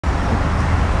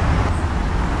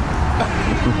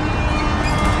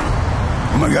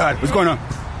Oh my God, what's going on?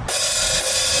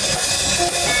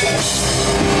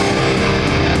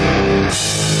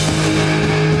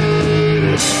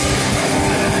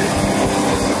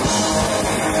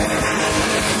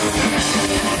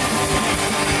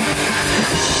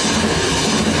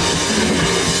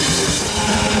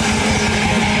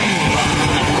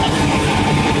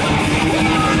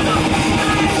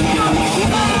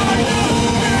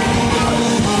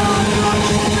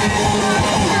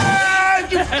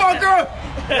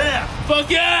 Fuck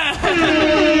yeah!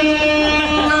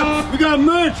 We got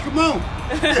merch, come on!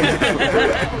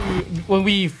 When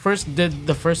we first did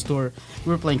the first tour,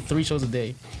 we were playing 3 shows a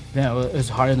day. Yeah, it was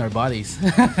hard on our bodies.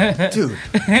 Dude.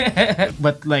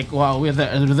 But like, wow, with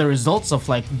the results of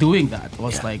like doing that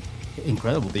was like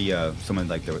incredible. Some of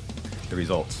like the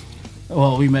results.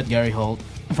 Well, we met Gary Holt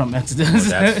from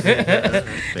Exodus.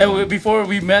 And before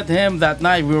we met him that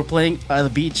night, we were playing at the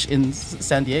beach in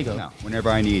San Diego. Now, whenever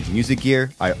I need music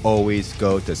gear, I always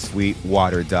go to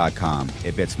sweetwater.com.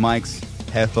 If it's mics,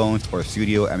 headphones, or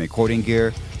studio and recording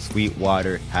gear,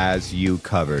 Sweetwater has you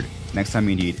covered. Next time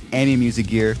you need any music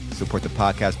gear, support the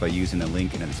podcast by using the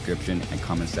link in the description and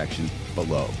comment section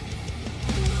below.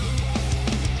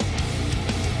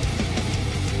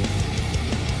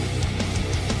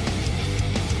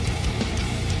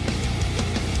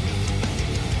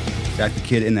 Got the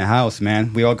kid in the house,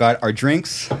 man. We all got our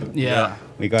drinks. Yeah.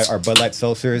 We got our Bud Light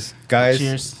seltzers. Guys.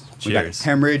 Cheers. We got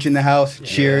Hemorage in the house. Yeah.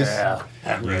 Cheers.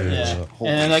 Hemorage. Yeah.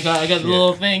 And I got a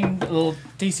little thing, a little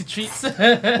tasty treats.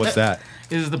 What's that?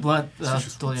 This is the blood.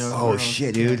 Oh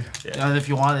shit, dude. Yeah. If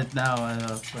you want it now.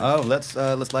 Let's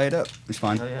light it up. It's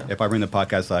fine. Yeah. If I bring the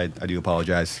podcast light, I do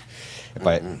apologize.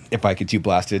 If I get too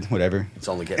blasted, whatever. It's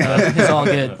only getting it's all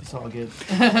good. It's all good.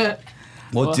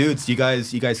 Well, dudes, you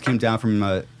guys came down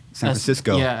from San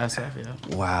Francisco. Yeah, SF,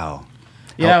 yeah. Wow.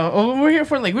 Yeah,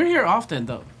 we're here often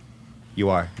though. You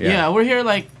are? Yeah, we're here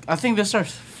like, I think this is our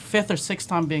 5th or 6th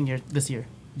time being here this year.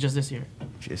 Just this year.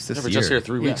 Just this year. We're just here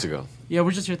 3 weeks ago. Yeah,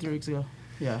 we're just here 3 weeks ago.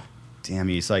 Yeah. Damn,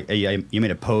 it's like, hey, you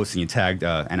made a post and you tagged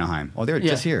Anaheim. Oh, they're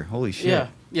just here. Holy shit.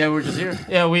 Yeah, we're just here.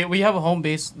 Yeah, we have a home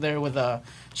base there with,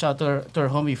 shout out to our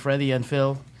homie Freddie and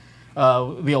Phil.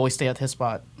 We always stay at his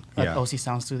spot at OC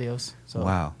Sound Studios. So,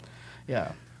 wow.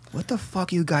 Yeah. What the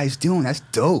fuck are you guys doing? That's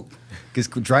dope. Just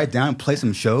drive down and play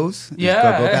some shows.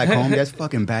 Yeah. Go back home. That's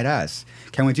fucking badass.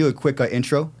 Can we do a quick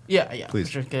intro? Yeah. Please.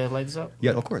 Sure. Can I light this up?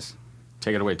 Yeah, of course.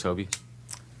 Take it away, Toby.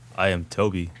 I am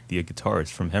Toby, the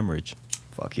guitarist from Hemorage.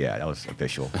 Fuck yeah, that was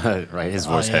official. Right, his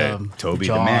voice. Toby,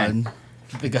 John, the man.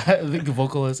 The guy, the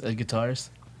vocalist and guitarist.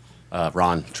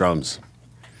 Ron, drums.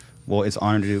 Well, it's an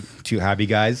honor to have you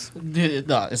guys. Dude,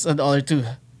 no, it's an honor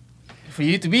for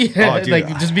you to be here. Oh, dude, like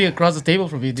just be across the table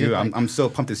from you, dude. Dude, like, I'm so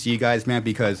pumped to see you guys, man,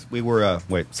 because we were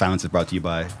Silence is brought to you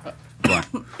by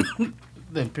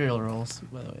the Imperial Rolls,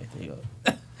 by the way. There you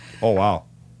go. Oh wow.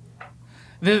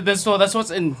 That's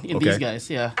what's in these guys,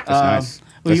 yeah. That's nice.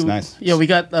 That's nice. Yeah, we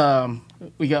got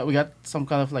some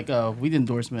kind of like weed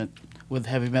endorsement with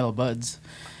Heavy Metal Buds,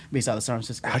 based out of San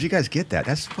Francisco. How'd you guys get that?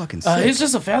 That's fucking sick. He's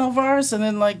just a fan of ours, and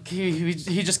then like he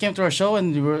just came to our show,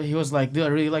 and he was like, dude, I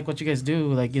really like what you guys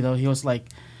do. Like, you know, he was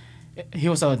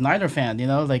a Niner fan, you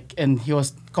know, like, and he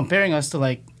was comparing us to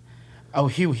like,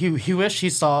 he wished he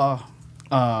saw,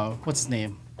 what's his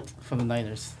name, from the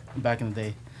Niners back in the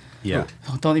day. Yeah.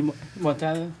 Tony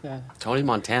Montana? Yeah. Tony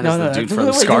Montana's the dude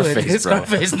from Scarface, bro.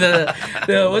 Scarface.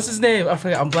 No, what's his name? I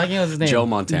forgot. I'm blanking on his name. Joe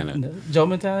Montana. Joe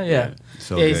Montana? Yeah.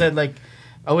 So he said, like,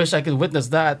 I wish I could witness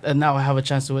that, and now I have a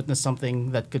chance to witness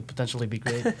something that could potentially be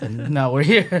great. And now we're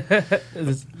here.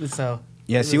 That's how.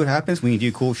 Yeah, see what happens when you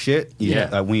do cool shit?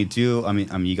 Yeah. When you do, I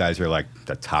mean, you guys are like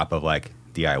the top of like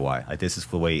DIY. Like, this is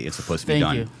the way it's supposed to be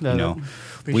done. Thank you. You know?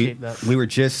 Appreciate that. We were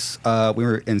just, we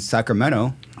were in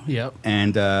Sacramento. Yep.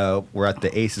 And we're at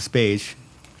the Ace of Spades.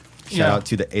 Shout out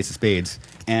to the Ace of Spades.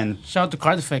 And shout out to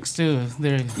Cardifex too.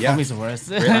 They're homies of ours.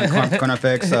 Great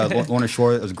Cardifex, Lorna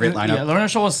Shore. It was a great lineup. Yeah, Lorna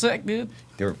Shore was sick, dude.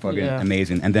 They were fucking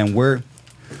amazing. And then we're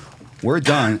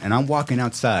done, and I'm walking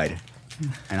outside,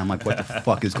 and I'm like, what the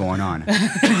fuck is going on?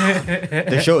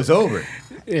 The show is over.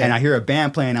 Yeah. And I hear a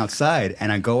band playing outside,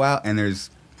 and I go out, and there's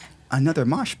another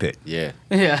mosh pit. Yeah.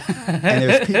 Yeah. And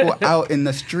there's people out in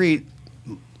the street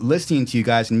listening to you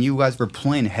guys, and you guys were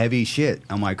playing heavy shit.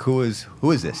 I'm like, who is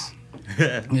this?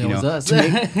 You know, us.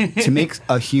 to make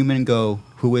a human go,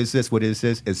 who is this? What is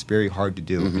this? It's very hard to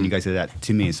do. And you guys did that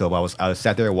to me. So I was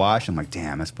sat there and watched. I'm like,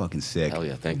 damn, that's fucking sick. Hell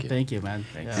yeah, thank you. Thank you, man.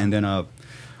 Thanks. And then,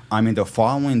 I mean, the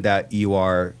following that you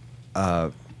are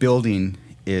building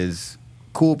is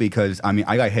cool because I mean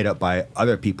I got hit up by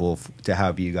other people to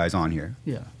have you guys on here.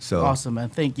 Yeah. So awesome, man.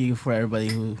 Thank you for everybody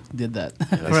who did that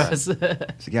for us. So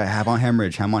yeah, have on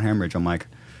Hemorage. I'm like,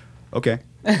 okay.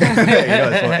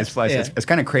 It's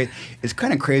kind of crazy. It's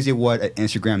kind of crazy what an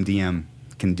Instagram DM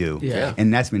can do. Yeah.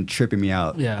 And that's been tripping me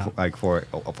out. Yeah. For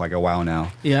a while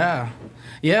now. Yeah.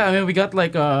 Yeah. I mean, we got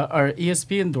like our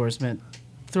ESP endorsement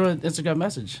through an Instagram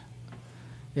message.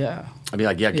 Yeah. I mean,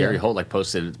 like, Gary Holt like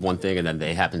posted one thing, and then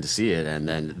they happened to see it, and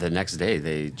then the next day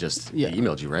they just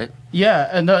emailed you, right? Yeah,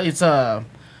 and it's the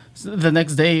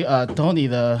next day, Tony,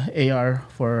 the AR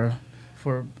for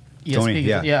ESP, Tony,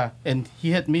 yeah, and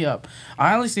he hit me up.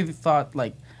 I honestly thought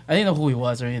like I didn't know who he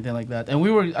was or anything like that, and we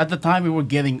were at the time we were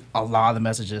getting a lot of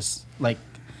messages, like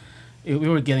we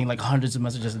were getting like hundreds of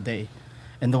messages a day,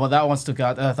 and when that one stuck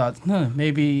out, I thought,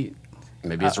 maybe.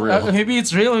 Maybe it's real. Maybe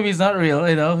it's real. Maybe it's not real.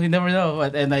 You know, you never know.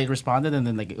 And I responded, and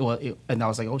then and I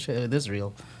was like, oh shit, it is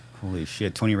real. Holy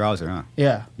shit, Tony Rouser, huh?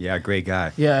 Yeah. Yeah, great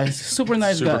guy. Yeah, he's a super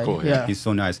nice Super guy. cool, yeah. He's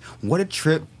so nice. What a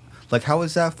trip! Like, how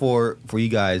was that for you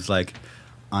guys? Like,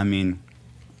 I mean,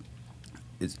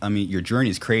 your journey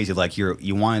is crazy. Like,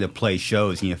 you wanted to play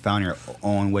shows, and you found your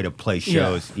own way to play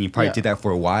shows, and you probably did that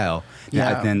for a while.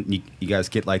 Yeah. And then you guys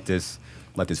get like this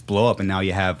blow up, and now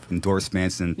you have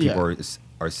endorsements, and people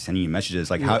are sending you messages.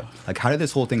 Like, how did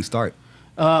this whole thing start?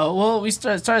 Well, we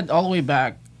started all the way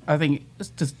back. I think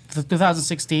it's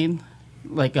 2016.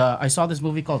 Like, I saw this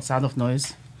movie called Sound of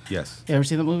Noise. Yes. You ever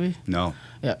seen the movie? No.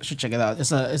 Yeah, you should check it out.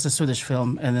 It's a Swedish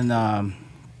film, and then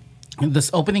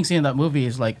this opening scene in that movie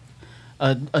is like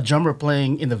a drummer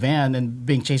playing in the van and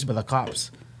being chased by the cops.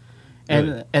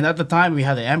 And at the time we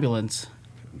had an ambulance,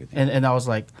 and I was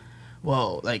like,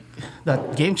 whoa, like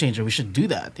that game changer, we should do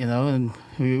that, you know. And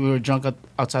we were drunk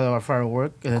outside of our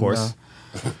firework, and of course.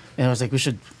 And I was like, we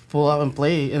should pull out and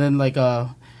play. And then like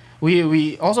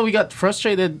we got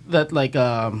frustrated that like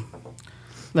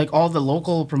all the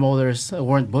local promoters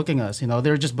weren't booking us, you know.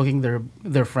 They were just booking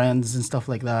their friends and stuff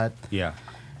like that. Yeah.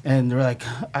 And they're like,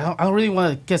 I don't really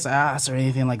want to kiss ass or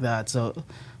anything like that. So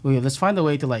let's find a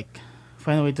way to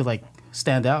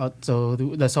stand out. So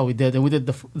that's all we did, and we did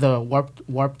the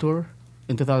Warp tour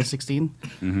in 2016.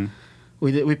 Mm-hmm.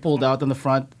 We pulled out on the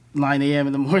front 9 a.m.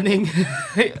 in the morning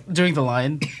during the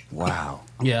line. Wow.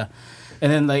 Yeah,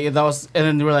 and then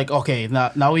we were like, okay,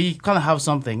 now we kind of have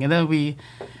something, and then we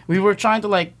were trying to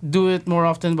like do it more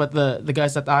often, but the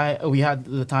guys that we had at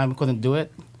the time couldn't do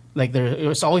it. Like it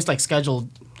was always like scheduled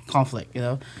conflict, you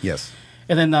know. Yes.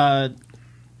 And then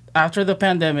after the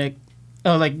pandemic,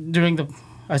 during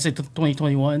I say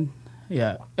 2021,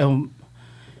 yeah.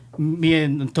 Me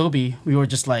and Toby, we were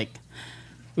just like,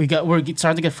 we're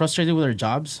starting to get frustrated with our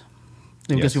jobs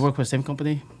because we work for the same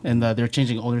company, and they're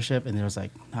changing ownership, and it was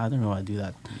like, I don't know how to do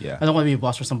that. Yeah. I don't want to be a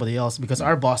boss for somebody else because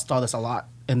our boss taught us a lot,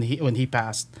 and when he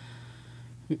passed,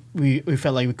 we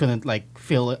felt like we couldn't like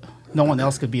feel it. No one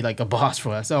else could be like a boss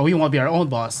for us, so we want to be our own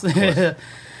boss.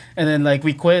 And then like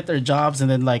we quit our jobs, and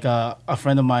then like a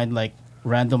friend of mine like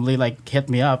randomly like hit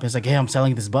me up. It's like, hey, I'm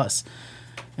selling this bus,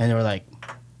 and they were like,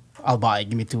 I'll buy it.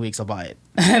 Give me 2 weeks, I'll buy it.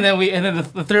 And then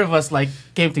the three of us like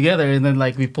came together, and then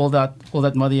like we pulled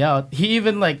that money out. He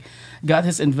even like got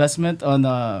his investment on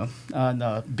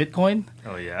Bitcoin.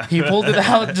 Oh yeah. He pulled it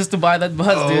out just to buy that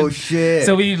bus, dude. Oh shit.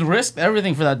 So we risked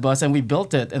everything for that bus, and we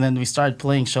built it, and then we started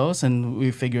playing shows, and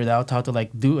we figured out how to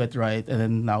like do it right, and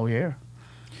then now we're here.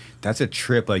 That's a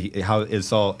trip. Like how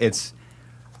it's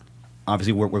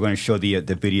obviously we're going to show the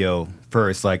video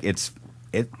first. Like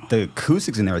the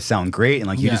acoustics in there sound great, and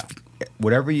like you just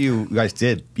whatever you guys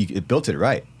did, you built it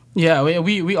right. Yeah,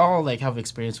 we all like have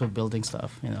experience with building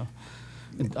stuff, you know,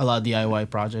 a lot of DIY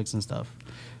projects and stuff.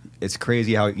 It's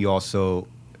crazy how you also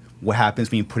what happens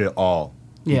when you put it all.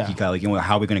 Yeah. You got like,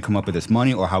 how are we going to come up with this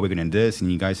money, or how are we going to do this,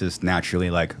 and you guys just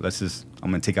naturally like I'm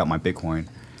going to take out my Bitcoin.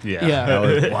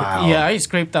 Yeah. Wow. Yeah, I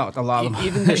scraped out a lot of them.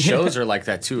 Even the shows are like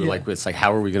that too. Like it's like,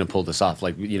 how are we going to pull this off?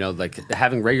 Like, you know, like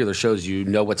having regular shows, you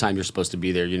know what time you're supposed to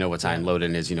be there. You know what time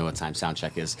load-in is. You know what time sound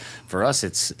check is. For us,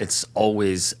 it's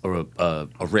always a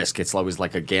risk. It's always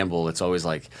like a gamble. It's always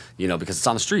like, you know, because it's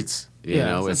on the streets. You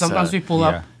know, and sometimes we pull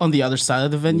up on the other side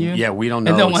of the venue. Yeah, we don't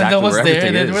know and no exactly one was where there. everything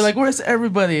And then is. we're like, "Where's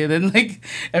everybody?" And then like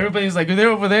everybody's like, "They're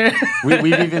over there." We've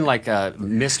even like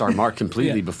missed our mark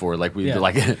completely before. Like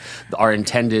like our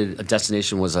intended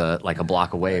destination was like a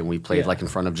block away, and we played like in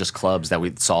front of just clubs that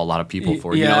we saw a lot of people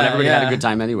for. You know, and everybody had a good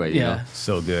time anyway. You know,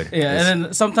 so good. Yeah, and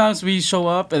then sometimes we show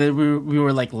up, and then we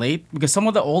were like late because some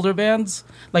of the older bands,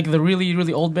 like the really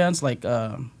really old bands, like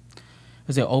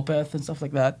was it Opeth and stuff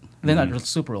like that. They're not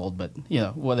super old, but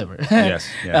whatever. Yes,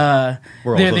 yeah.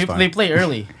 We're old, so it's fine. They play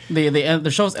early. They end,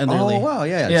 the shows end early. Oh wow,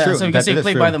 yeah, yeah. true. So because they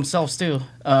play true. by themselves too.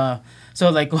 So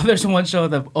like there's one show,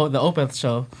 the Opeth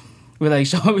show. We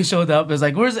showed up. It's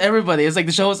like, where's everybody? It's like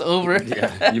the show was over.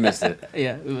 Yeah, you missed it.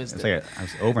 Yeah, we missed it. Like it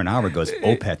was over an hour ago. It's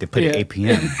Opeth. They played at 8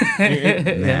 p.m.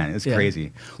 Man, it's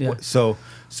crazy. Yeah. So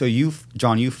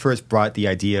John, you first brought the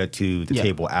idea to the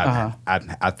table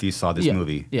after you saw this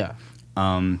movie. Yeah.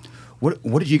 What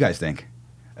did you guys think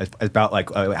about like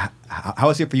how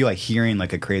was it for you like hearing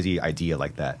like a crazy idea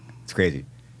like that? It's crazy.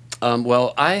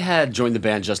 Well, I had joined the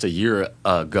band just a year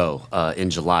ago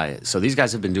in July. So these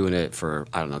guys have been doing it for,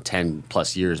 I don't know, 10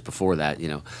 plus years before that,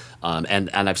 and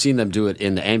I've seen them do it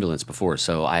in the ambulance before.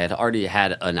 So I had already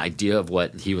had an idea of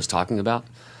what he was talking about.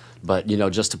 But,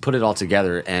 just to put it all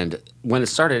together, and when it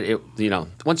started,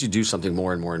 once you do something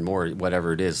more and more and more,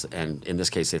 whatever it is, and in this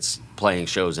case it's playing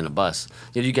shows in a bus,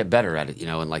 you get better at it,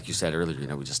 and like you said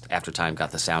earlier, we just, after time,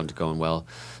 got the sound going well.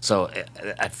 So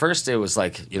at first it was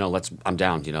like, I'm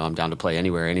down, I'm down to play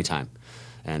anywhere, anytime.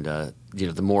 And,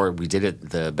 the more we did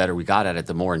it, the better we got at it,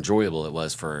 the more enjoyable it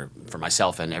was for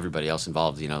myself and everybody else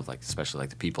involved, like especially like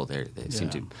the people there. They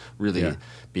seem to really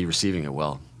be receiving it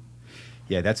well.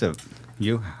 Yeah,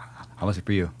 how was it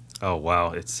for you? Oh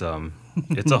wow, it's a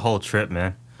whole trip,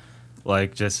 man.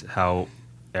 Like just how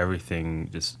everything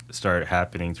just started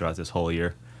happening throughout this whole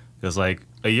year. Because like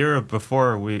a year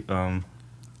before we've done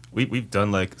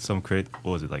like some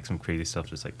some crazy stuff,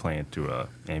 just like playing through a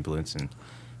ambulance, and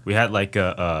we had like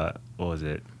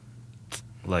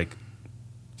like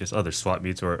just other swap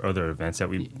meets or other events that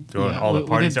we threw in all the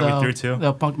parties that we threw to.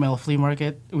 The punk metal flea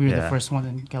market. We were the first one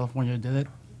in California who did it,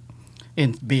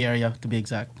 in Bay Area to be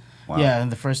exact. Wow. Yeah,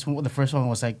 and the first one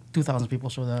was like 2,000 people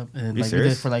showed up, and like we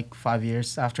did it for like 5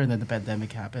 years after, and then the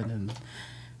pandemic happened, and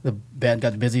the band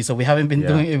got busy, so we haven't been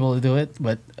able to do it.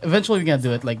 But eventually we can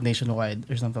do it like nationwide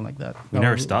or something like that. We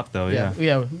never stopped though. Yeah.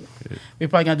 We're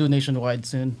probably gonna do nationwide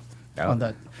soon on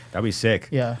that. That'd be sick.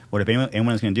 Yeah. What if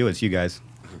anyone's gonna do it? It's you guys.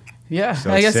 Yeah,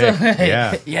 So I guess sick. so.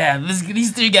 Yeah. Yeah.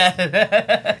 These three guys.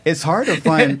 It's hard to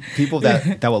find people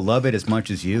that will love it as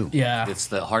much as you. Yeah. It's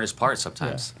the hardest part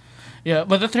sometimes. Yeah,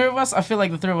 but the three of us, I feel like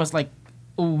the three of us, like,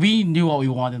 we knew what we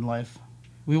wanted in life.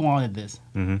 We wanted this.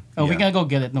 Mm-hmm. And we're going to go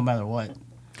get it no matter what.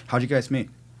 How'd you guys meet?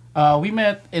 We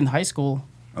met in high school.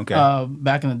 Okay.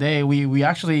 Back in the day. We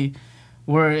actually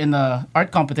were in an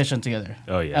art competition together.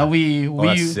 Oh, yeah. And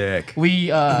that's sick. We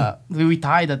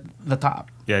tied at the top.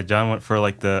 Yeah, John went for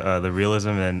like the realism,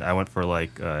 and I went for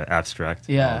like abstract.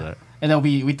 Yeah. And all that. And then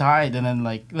we tied, and then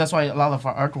like that's why a lot of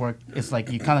our artwork is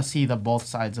like you kind of see the both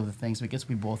sides of the things because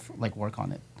we both like work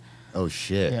on it. Oh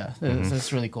shit. Yeah, so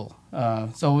it's really cool.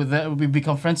 So with that, we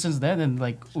become friends since then, and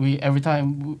like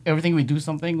everything we do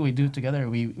something we do together.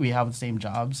 We have the same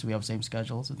jobs, we have the same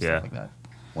schedules and stuff like that.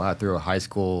 Wow, through a high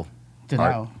school To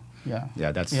art. now, yeah.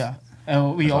 Yeah, that's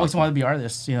And we always awesome. want to be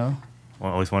artists, We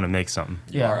always want to make something.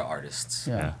 You are artists.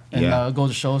 Yeah. Yeah. And go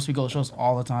to shows. We go to shows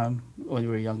all the time when we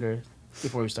were younger,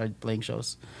 before we started playing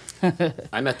shows.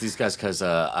 I met these guys because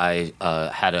I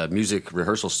had a music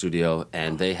rehearsal studio,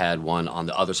 and they had one on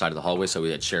the other side of the hallway, so we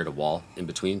had shared a wall in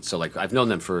between. So like I've known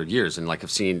them for years, and like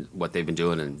I've seen what they've been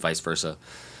doing, and vice versa.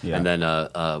 Yeah. And then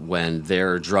when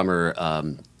their drummer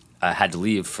had to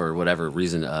leave for whatever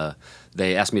reason,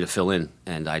 they asked me to fill in,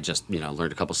 and I just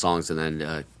learned a couple songs, and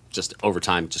then just over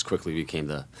time, just quickly became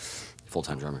the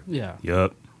full-time drummer. Yeah.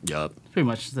 Yup. Pretty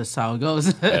much that's how it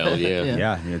goes. Hell yeah.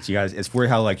 Yeah, it's you guys. It's weird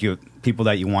how like people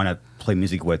that you want to play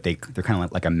music with, they're kind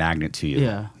of like a magnet to you.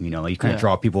 Yeah. Like you kind of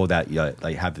draw people that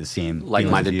like have the same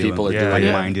Like-minded people are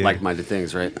doing like-minded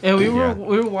things, right? Yeah, we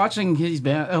were watching his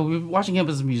band. We were watching him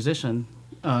as a musician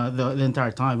the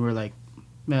entire time. We were like,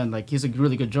 man, like he's a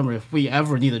really good drummer. If we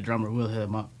ever need a drummer, we'll hit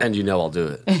him up. And I'll do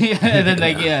it. And then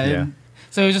like Yeah.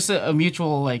 So it was just a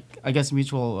mutual,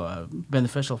 mutual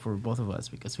beneficial for both of us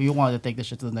because we wanted to take this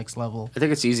shit to the next level. I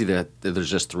think it's easy that there's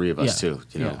just three of us too.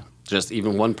 Yeah. Just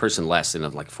even one person less in a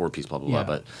like 4-piece, blah blah blah.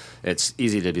 But it's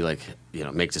easy to be like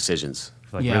make decisions.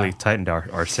 Like really tightened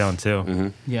our sound too. Mm-hmm.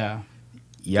 Yeah.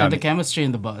 Yeah. And the chemistry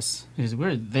in the bus because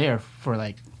we're there for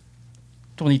like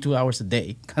 22 hours a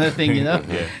day kind of thing,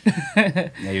 Yeah,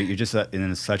 you're just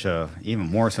in such a even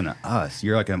more so than us.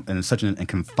 You're like in such a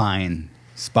confined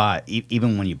spot,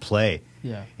 even when you play.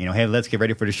 Yeah. Hey, let's get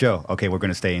ready for the show. Okay, we're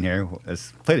gonna stay in here.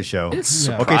 Let's play the show. It's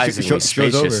surprisingly show's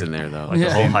spacious over. in there, though. Like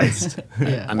the whole heist.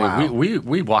 Yeah. I mean,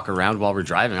 we walk around while we're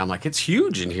driving. I'm like, it's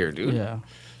huge in here, dude. Yeah.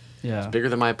 Yeah. It's bigger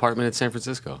than my apartment in San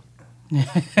Francisco.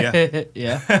 Yeah.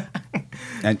 Yeah.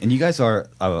 And you guys are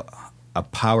a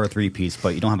power 3-piece,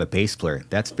 but you don't have a bass player.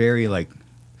 That's very like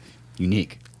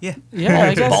unique. Yeah. Yeah,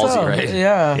 I guess Ballsy, so. right?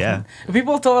 Yeah. Yeah.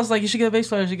 People tell us like you should get a bass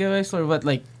player, you should get a bass player, but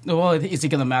like, well, is he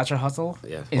gonna match our hustle?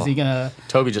 Yeah, Is well, he gonna?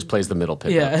 Toby just plays the middle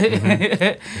pick. Yeah.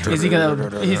 Is he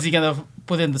gonna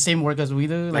put in the same work as we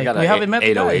do? I Like got we haven't met the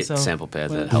 808 guy, so sample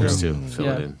pad that Well, helps sure. too. Fill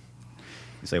Yeah. it in.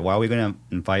 It's like, why are we gonna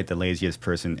invite the laziest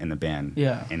person in the band?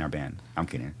 Yeah. In our band. I'm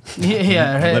kidding.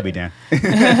 yeah, right. Love you, Dan.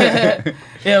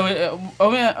 Yeah, I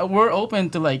mean, we're open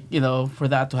to like for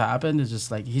that to happen. It's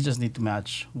just like he just need to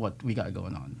match what we got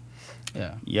going on.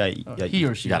 Yeah. Yeah, Or he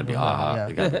or she. You got to be whatever,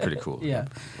 You got to be pretty cool. Yeah.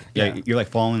 yeah. You're like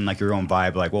following like your own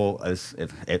vibe. Like, well,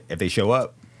 if they show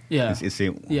up, Yeah. it's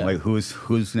Yeah. like who's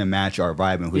gonna match our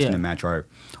vibe and who's Yeah. gonna match our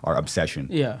obsession.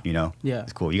 Yeah. You know. Yeah.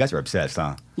 It's cool. You guys are obsessed,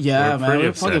 huh? Yeah, We're man. pretty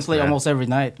We fucking obsessed, play man. almost every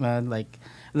night, man. Like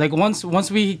once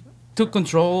we took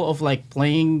control of like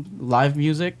playing live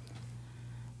music,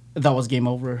 that was game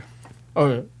over,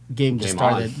 or game just Game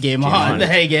started. on. Game Game on. on.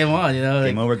 Hey, game on. You know. Like,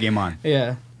 Game over. Game on.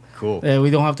 Yeah. Cool. We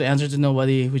don't have to answer to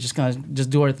nobody. We just kind of just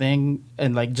do our thing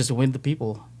and like just win the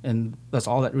people, and that's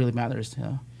all that really matters. You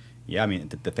know. Yeah, I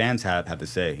mean, the fans have to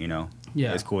say, you know.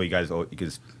 Yeah. It's cool. You guys,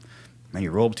 because man,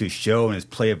 you roll up to a show and just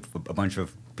play a bunch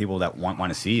of people that want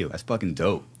to see you. That's fucking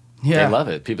dope. Yeah. They love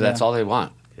it. People, that's Yeah. all they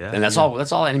want. Yeah. And that's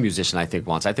all any musician I think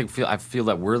wants. I feel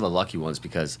that we're the lucky ones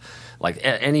because like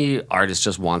any artist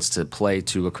just wants to play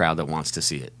to a crowd that wants to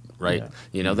see it, right? Yeah.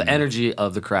 You know, the energy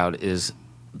of the crowd is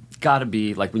got to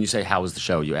be like when you say how was the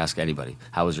show, you ask anybody,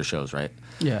 how was your shows, right?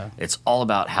 Yeah. It's all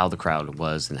about how the crowd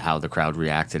was and how the crowd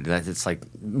reacted. It's like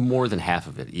more than half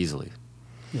of it easily.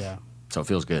 Yeah. So it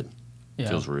feels good. Yeah.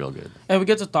 Feels real good. And we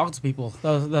get to talk to people.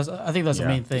 I think that's the Yeah.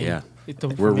 main thing. Yeah. For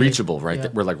We're me. reachable, right? Yeah.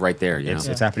 We're like right there, you It's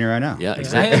know? happening right now. Yeah,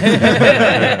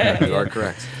 exactly. You are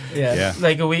correct. Yeah. Yeah.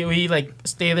 Like we like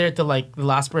stay there till like the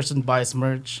last person buys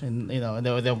merch, and and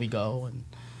then we go,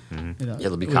 and Yeah,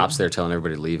 there'll be cops there telling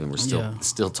everybody to leave, and we're Yeah.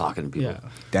 still talking to people. Yeah.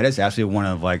 That is actually one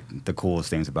of like the coolest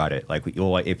things about it. Like,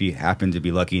 if you happen to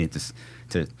be lucky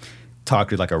to talk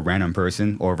to like a random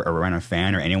person or a random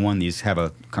fan or anyone, you just have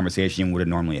a conversation you would have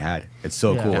normally had. It's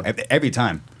so Yeah. cool every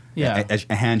time. Yeah.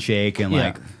 A handshake and Yeah.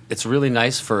 like It's really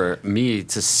nice for me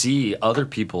to see other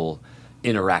people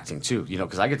interacting too, you know,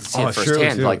 because I get to see Oh, it sure,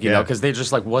 firsthand, too. like, you Yeah. know, because they're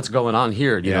just like, what's going on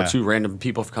here? You know, Yeah. two random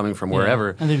people coming from Yeah.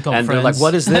 wherever. And they become they're like, friends.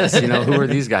 what is this? You know, who are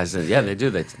these guys? And yeah, they do.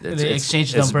 They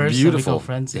exchange it's numbers and beautiful. become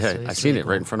friends. Yeah, It's I've seen really it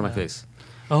right in cool. front of my Yeah. face.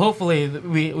 Well, hopefully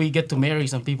we get to marry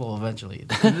some people eventually.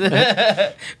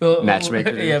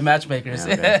 Matchmakers. Yeah, matchmakers.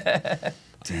 Yeah, okay.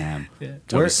 damn.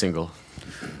 Toby's single.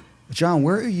 John,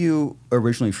 where are you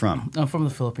originally from? I'm from the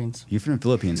Philippines. You're from the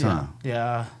Philippines, huh?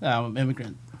 Yeah, I'm an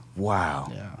immigrant.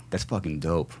 Wow. Yeah. That's fucking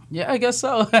dope. Yeah, I guess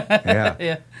so. Yeah.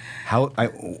 Yeah.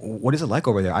 What is it like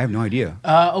over there? I have no idea.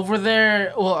 Over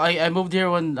there, well, I moved here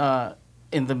when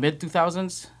in the mid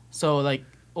 2000s. So like,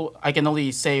 I can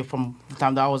only say from the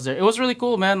time that I was there, it was really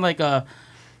cool, man. Like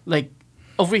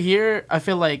over here, I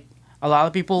feel like a lot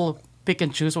of people pick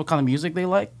and choose what kind of music they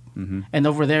like, and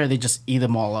over there they just eat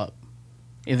them all up.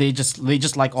 They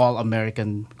just like all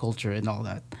American culture and all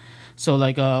that. So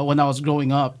like when I was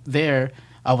growing up there,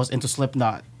 I was into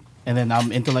Slipknot, and then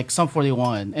I'm into like Sum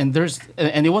 41, and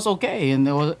it was okay,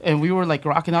 and we were like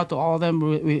rocking out to all of them.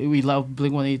 We loved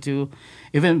Blink-182,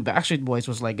 even Backstreet Boys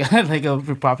was like like a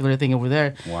popular thing over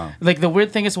there. Wow. Like the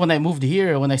weird thing is when I moved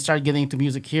here, when I started getting into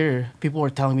music here, people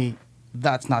were telling me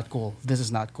that's not cool. This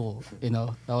is not cool. You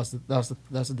know, that's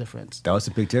the difference. That was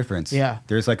a big difference. Yeah.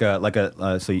 There's like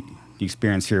a so you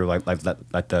experience here like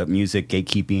the music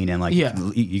gatekeeping and like Yeah.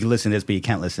 you can listen to this but you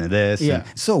can't listen to this. Yeah. And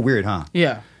it's so weird, huh?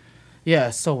 Yeah,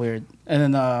 it's so weird.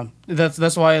 And then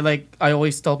that's why like I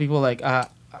always tell people like I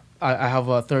have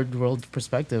a third world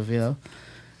perspective, you know.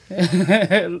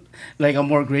 Like I'm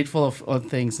more grateful on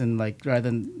things and like rather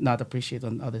than not appreciate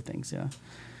on other things. Yeah.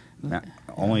 Now,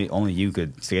 only you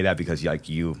could say that because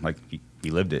you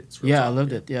lived it. Yeah, I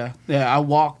lived it. Yeah. I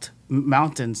walked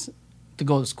mountains to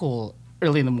go to school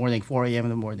early in the morning, 4 a.m. in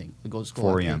the morning to go to school.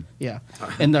 4 a.m. Yeah,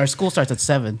 and our school starts at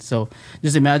 7. So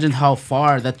just imagine how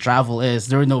far that travel is.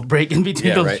 There were no break in between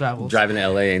Yeah, those right. travels. Driving to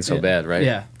LA ain't so bad, right?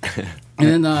 Yeah.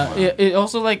 And then it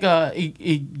also like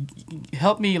it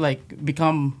helped me like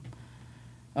become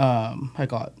I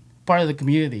call it part of the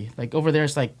community. Like over there,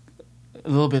 it's like a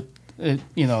little bit like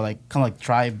kind of like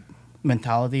tribe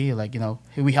mentality. Like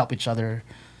we help each other.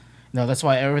 That's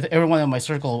why everyone in my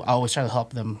circle, I always try to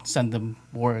help them, send them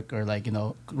work or like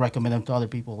recommend them to other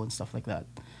people and stuff like that.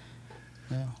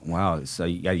 Yeah. Wow. So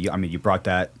I mean you brought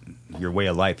that your way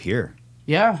of life here.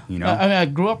 Yeah. You know? I mean, I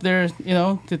grew up there.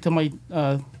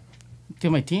 To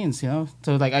my teens. So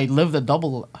like I lived a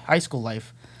double high school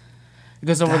life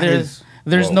because over That there is-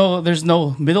 there's whoa.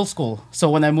 no middle school. So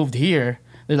when I moved here,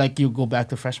 they're like, you go back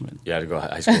to freshman. You had to go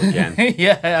high school again.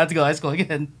 Yeah, I had to go to high school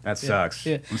again. That sucks.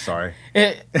 Yeah. I'm sorry.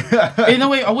 In a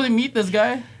way, I wouldn't meet this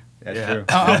guy. That's true.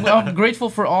 I'm grateful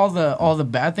for all the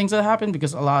bad things that happened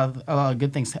because a lot of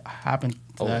good things happened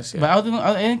to Always, that. yeah. But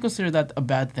I didn't consider that a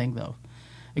bad thing though,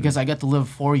 because I got to live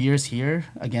 4 years here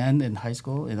again in high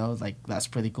school. You know, like that's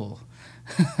pretty cool.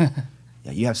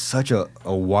 Yeah, you have such a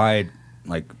wide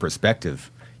like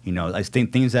perspective. You know, I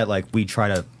think things that like we try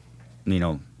to, you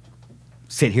know,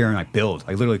 sit here and like build.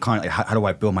 Like literally, kind of like, how do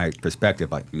I build my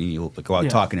perspective? Like you go out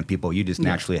talking to people, you just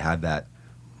naturally have that.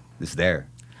 It's there,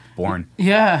 born.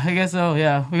 Yeah, I guess so.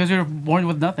 Yeah, because you're born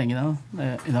with nothing. You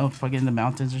know, fucking in the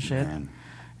mountains and shit. Man.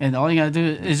 And all you gotta do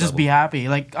is just be happy.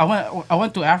 Like I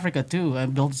went to Africa too. I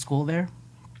built a school there.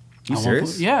 You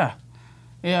serious? Yeah.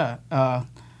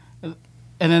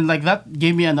 And then like that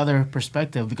gave me another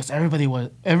perspective because everybody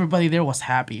there was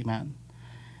happy, man.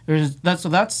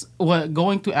 That's what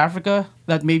going to Africa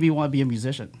that made me want to be a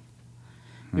musician.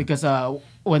 Because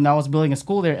when I was building a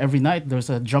school there, every night there's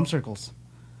drum circles.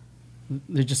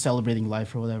 They're just celebrating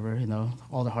life or whatever, you know,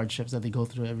 all the hardships that they go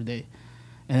through every day.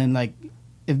 And then like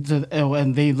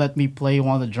and they let me play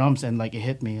one of the drums and like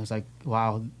it now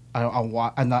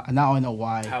I know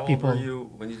why How people. old were you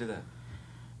when you did that?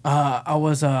 I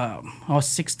was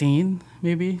 16,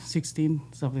 maybe 16,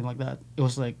 something like that. It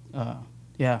was like I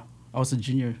was a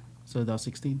junior, so that was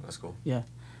 16. That's cool. Yeah,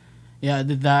 I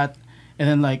did that, and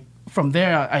then like from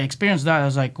there, I experienced that. I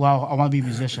was like, wow, I want to be a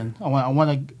musician.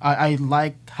 I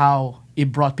liked how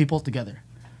it brought people together.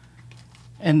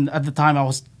 And at the time, I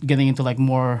was getting into like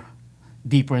more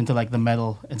deeper into like the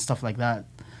metal and stuff like that.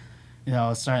 You know, I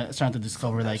was starting to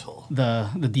discover like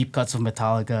the deep cuts of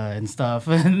Metallica and stuff,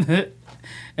 and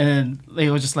then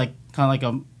it was just like kind of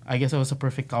like I guess it was a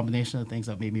perfect combination of things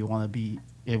that made me want to be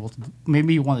able to made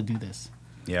me want to do this.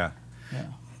 Yeah. Yeah.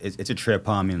 It's a trip.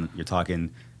 I mean, you're talking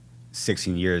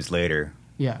 16 years later.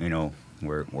 Yeah. You know,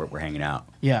 we're hanging out.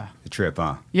 Yeah. The trip,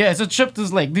 huh? Yeah, it's a trip to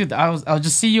like, dude, I'll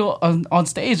just see you on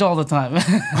stage all the time.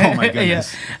 Oh my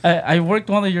goodness. Yeah. I worked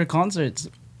one of your concerts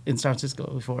in San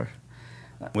Francisco before.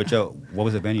 Which what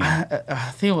was the venue?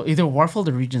 I think either Warfield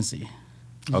or Regency.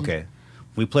 Okay,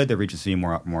 we played the Regency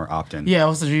more often. Yeah, it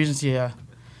was the Regency. Yeah,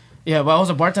 but I was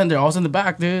a bartender. I was in the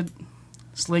back, dude,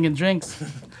 slinging drinks.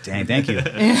 Dang, thank you.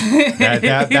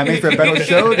 that makes for a better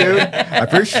show, dude. I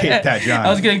appreciate that, John. I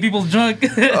was getting people drunk.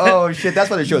 Oh shit, that's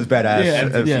why the show's badass.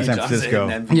 Yeah. San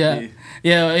Francisco.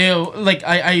 Yeah. Like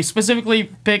I specifically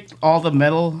picked all the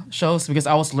metal shows because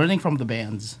I was learning from the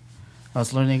bands. I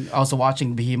was also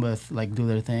watching Behemoth like do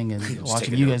their thing and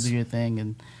watching you guys do your thing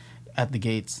and at the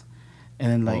gates, and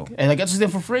then like and I got to see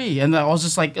them for free, and I was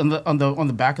just like on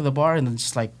the back of the bar, and then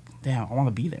just like, damn, I want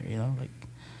to be there, you know, like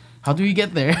how do we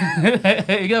get there?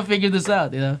 You gotta figure this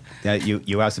out, you know. Yeah,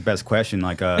 you asked the best question,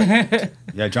 like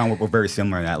yeah, John, we're very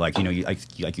similar in that, like, you know,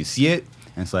 you see it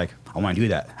and it's like, I want to do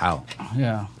that. How?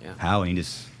 Yeah. How? And you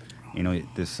just, you know,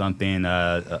 there's something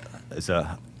it's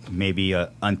maybe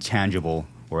untangible.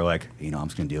 We're like, you know, I'm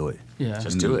just gonna do it. Yeah.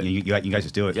 Just do it. You guys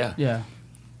just do it. Yeah. Yeah.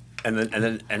 And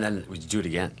then we do it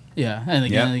again. Yeah, and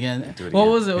again and again. Do it What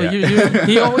again. was it? Yeah.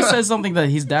 He always says something that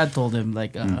his dad told him,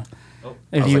 like, if I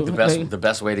was you like, the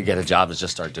best way to get a job is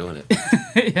just start doing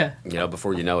it. yeah, You know,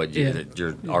 before you know it,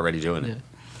 you're already doing it.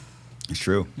 It's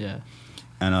true. yeah,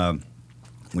 And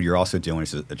what you're also doing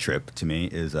is a trip to me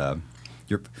is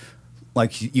you're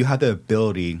like you have the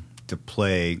ability to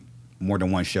play more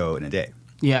than one show in a day.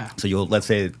 yeah, So let's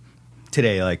say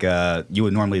today, like you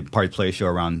would normally probably play a show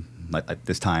around like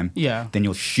this time. Yeah. Then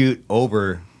you'll shoot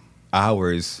over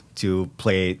hours to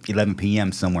play 11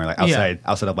 p.m. somewhere like outside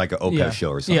of like an OPEC show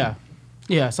or something.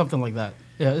 Yeah, something like that.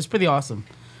 Yeah, it's pretty awesome.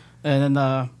 And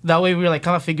then that way we like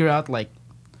kind of figure out like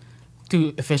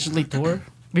to efficiently tour.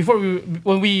 Before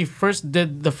when we first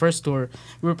did the first tour,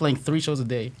 we were playing 3 shows a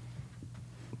day.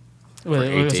 For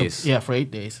 8 days. Yeah, for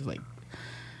 8 days. Like,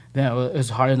 yeah, it was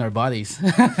hard on our bodies.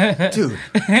 Dude.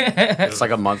 It's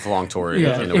like a month-long tour.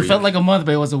 Yeah, in a it week. felt like a month,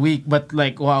 but it was a week. But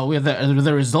like, wow, with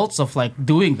the results of like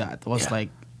doing that was like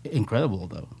incredible,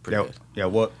 though. Yeah. Yeah.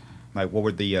 What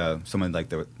were the some of like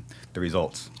the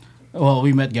results? Well,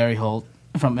 we met Gary Holt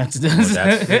from Exodus.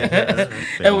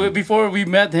 And before we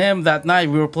met him that night,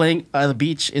 we were playing at the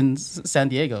beach in San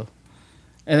Diego,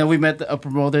 and then we met a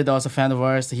promoter that was a fan of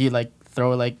ours. He like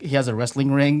he has a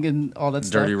wrestling ring and all that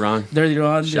stuff. Dirty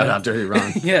Ron. Shout out Dirty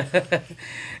Ron. Yeah.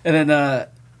 And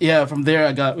then from there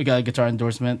we got a guitar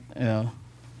endorsement, you know,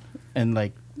 and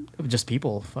like just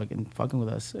people fucking with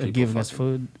us, giving us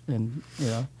food and, you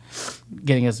know,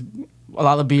 getting us a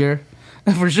lot of beer.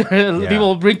 For sure. People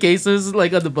will bring cases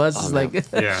like on the bus. Oh, like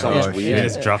Yeah, So much you weed.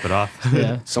 just drop it off.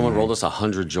 yeah. Someone rolled us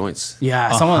 100 joints.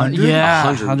 Yeah, someone 100? yeah,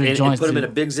 100 100 joints. And put them in a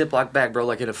dude. big Ziploc bag, bro,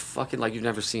 like in a fucking like you've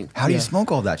never seen. How do you Yeah.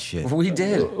 smoke all that shit? We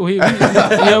did.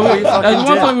 At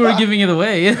one point we were giving it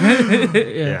away.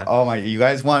 Yeah. Oh my! You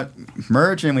guys want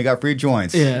merch and we got free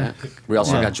joints. yeah. We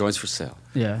also Yeah. got joints for sale.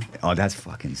 Yeah. Oh, that's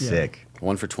fucking sick.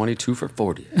 1 for 20, 2 for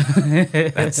 40.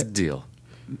 That's a deal.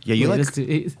 Yeah, you Wait, like let's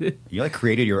do- you like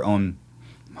created your own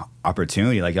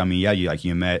opportunity. Like I mean, yeah,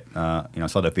 you met. I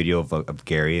saw the video of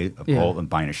Gary of Yeah. Holt and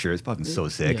buying a shirt. It's fucking so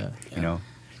sick. Yeah. You know.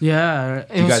 Yeah,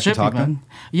 it You was guys been trippy, talking? man.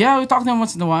 Yeah, we talk to him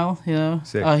once in a while. You know,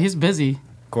 Sick. He's busy.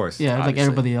 Of course. Yeah, like Obviously.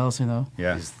 everybody else. You know.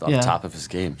 Yeah. He's on Yeah. top of his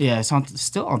game. Yeah, he's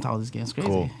still on top of this game. It's crazy.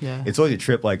 Cool. Yeah. It's always a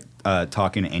trip, like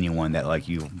talking to anyone that like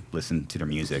you listen to their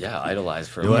music. Yeah, idolized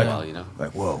for a You're like, while, you know.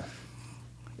 like whoa.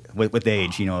 With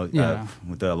age, you know, Yeah.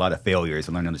 with a lot of failures,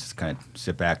 I learned to just kind of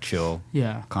sit back, chill,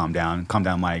 Yeah. calm down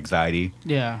my anxiety.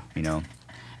 Yeah. You know.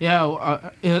 Yeah,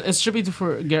 it's trippy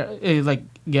for Gary. Like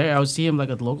Gary, I would see him like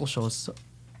at local shows,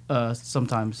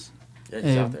 sometimes. Yeah,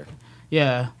 he's Yeah. out there.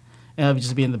 Yeah, and I would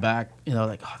just be in the back, you know,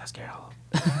 like, oh, that's Gary.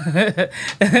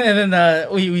 And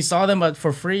then we saw them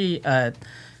for free at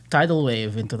Tidal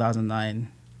Wave in 2009.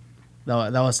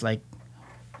 That was like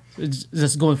it's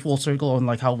just going full circle on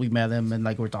like how we met him and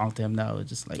like we're talking to him now. It's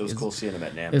just like It was cool seeing him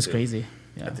at NAMM. It was too, crazy.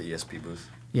 Yeah, At the ESP booth.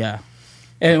 yeah,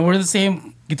 and we're the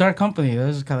same guitar company. That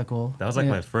was kind of cool. That was like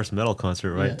Yeah. my first metal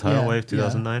concert, right? Yeah, Tidal yeah, Wave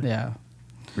 2009. Yeah,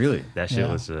 Really? That shit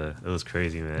Yeah. was it was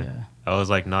crazy, man. Yeah. I was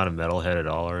like not a metalhead at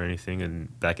all or anything,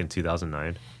 and back in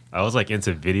 2009, I was like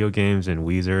into video games and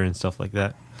Weezer and stuff like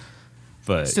that.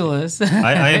 But still is.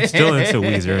 I am still into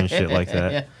Weezer and shit like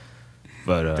that. Yeah.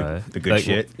 But the good like,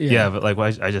 shit? Yeah. Yeah. But like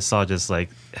I just saw just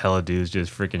like hella dudes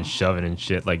just freaking shoving and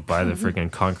shit like by the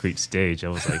freaking concrete stage. I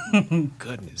was like,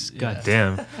 goodness,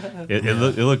 goddamn. It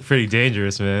looked pretty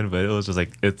dangerous, man. But it was just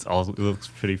like it looks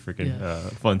pretty freaking Yeah.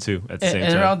 fun too at the same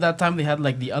And time. around that time, they had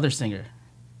like the other singer.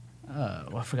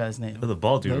 I forgot his name. Oh, the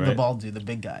bald dude, the right? bald dude, the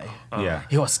big guy. Yeah.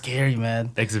 He was scary,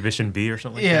 man. Exhibition B or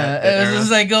something Yeah, like that. and it era. was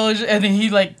just like, oh, and then he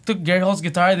like took Gary Holt's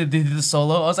guitar and did the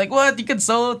solo. I was like, what? You can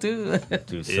solo too?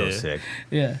 Dude, so Yeah. sick.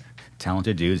 yeah,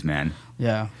 Talented dudes, man.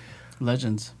 yeah,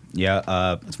 legends. Yeah,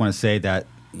 I just want to say that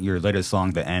your latest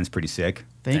song, "The End's," pretty sick.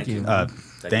 Thank Thank you. you.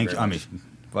 Thank very I much.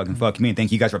 mean, fuck me, and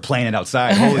thank you guys for playing it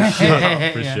outside. Holy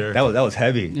shit, For Yeah. sure. that was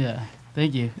heavy. Yeah,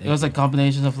 thank you. It was a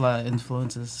combination of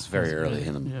influences. It's very early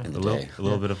in the, Yeah. in a the day.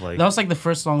 little bit of like That was like the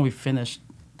first song we finished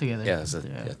together. Yeah,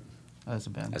 yeah. As a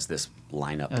band. As this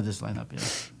lineup. This lineup, yeah.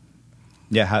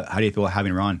 Yeah, how do you feel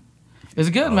having Ron? It's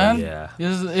good, Oh, man. yeah.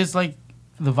 It's like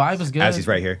the vibe is good. As he's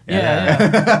right here.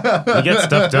 Yeah, we get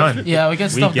stuff done. yeah. We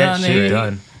get stuff done. shit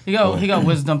done. He got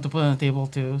wisdom to put on the table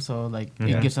too. So like it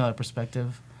Mhm. gives another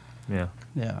perspective. Yeah.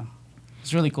 Yeah,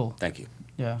 it's really cool. Thank you.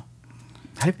 Yeah,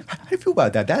 How do you feel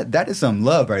about that? That is some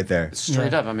love right there.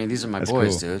 Straight Yeah. up. I mean, these are my That's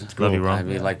boys, cool. dude. Love you, Ron. I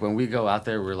mean, like when we go out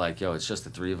there, we're like, yo, it's just the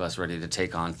three of us ready to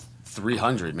take on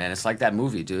 300, man. It's like that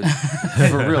movie, dude.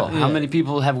 For real. How many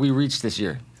people have we reached this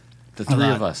year? The three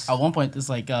of us. At one point, it's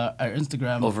like our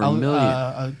Instagram Over a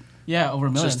million. Yeah, over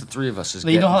a million. Just the three of us. Just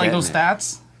you know how like getting those it.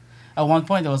 stats? At one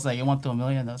point, it was like it went to a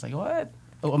million. I was like, what?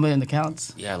 Oh, a million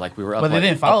accounts. Yeah, like we were up. But they like,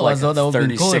 didn't follow up us, though. That would've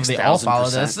been cool if they all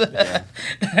followed 36,000%. us.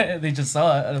 Yeah. They just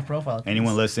saw it at the profile.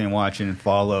 Anyone listening, watching,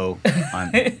 follow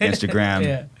on Instagram,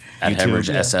 Yeah. At YouTube, Hemorage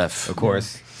Yeah. SF. of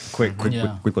course. Quick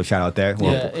Yeah. little shout out there.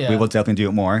 Well, Yeah, yeah. we will definitely do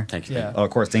it more. Thank you. Yeah. Thank you. Of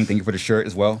course, thank you for the shirt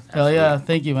as well. Hell yeah,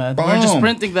 thank you, man. We're just Boom.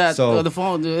 printing that So- on the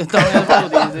phone, dude. Tell me the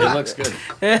phone, dude. It looks good.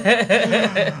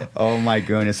 Oh my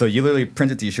goodness! So you literally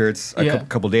printed these shirts a Yeah.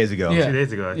 couple days ago. Yeah. 2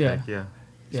 days ago, I Yeah. think. Yeah.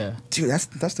 Yeah, Dude,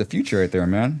 that's the future right there,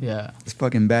 man. yeah. It's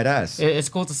fucking badass. It's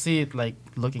cool to see it, like,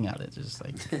 looking at it. Just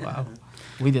like, wow,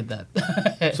 we did that.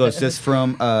 So it's just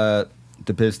from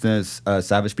the business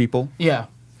Savage People. Yeah,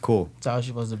 Cool.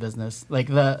 Savage was the business. Like,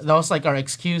 that was, like, our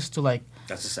excuse to, like,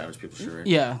 That's the Savage People shirt, right?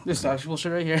 yeah, this Savage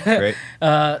bullshit right here. Great.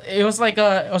 It was like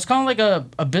it was kind of like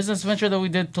a business venture that we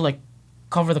did to, like,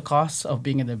 cover the costs of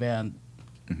being in the band.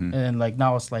 Mhm. And, like,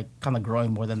 now it's, like, kind of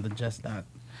growing more than just that.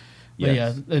 But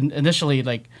Yes. yeah, initially,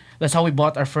 like, that's how we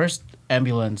bought our first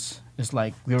ambulance. It's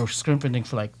like we were screen printing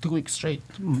for like 2 weeks straight,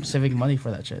 saving money for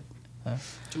that shit.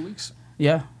 2 weeks.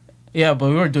 Yeah, yeah, but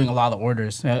we were doing a lot of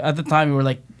orders. At the time, we were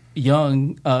like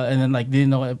young, and then like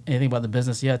didn't know anything about the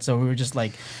business yet, so we were just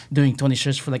like doing 20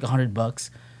 shirts for like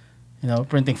 $100, you know,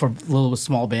 printing for little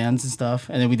small bands and stuff.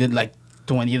 And then we did like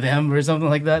 20 of them or something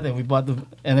like that, and we bought them,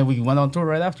 and then we went on tour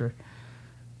right after.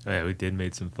 Oh, yeah, we did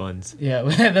made some funds. Yeah,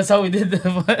 that's how we did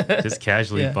the. Just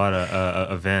casually Yeah. bought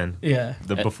a van Yeah,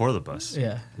 before the bus.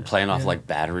 yeah. Playing off Yeah. like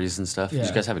batteries and stuff. Did Yeah.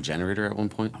 you guys have a generator at one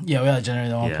point? Yeah, we had a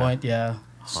generator at one Yeah. point. Yeah,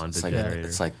 Honda It's like generator.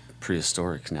 it's like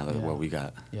prehistoric now that what we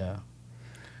got. Yeah.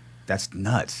 That's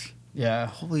nuts. Yeah.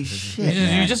 Holy You shit, just,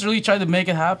 man. you just really tried to make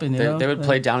it happen. You know? They would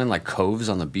play down in like coves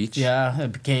on the beach. Yeah,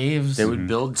 caves. They would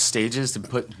build stages to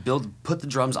put the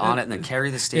drums on it and then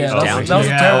carry the stage Yeah, down. that was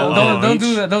Yeah. terrible. Oh, Don't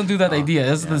do that. Don't do that idea.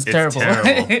 That's It's terrible.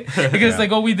 terrible. Because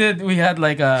like what we did, we had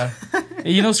like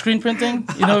screen printing.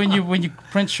 You know when you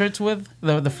print shirts with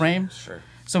the frame. Sure.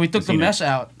 So we took the seen it. mesh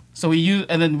out. So we used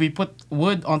and then we put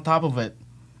wood on top of it,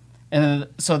 and then,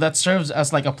 so that serves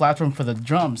as like a platform for the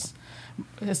drums,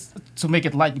 to make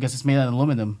it light because it's made out of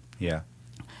aluminum. Yeah.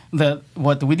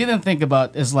 What we didn't think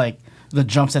about is like the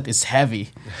drum set is heavy.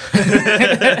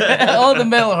 All the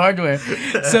metal hardware.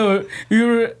 So we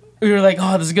were like,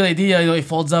 oh, this is a good idea. You know, it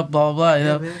folds up, blah blah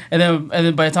blah. You know, and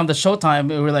then by the time the showtime,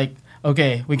 we were like,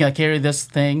 okay, we gotta carry this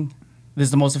thing. This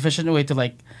is the most efficient way to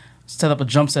like set up a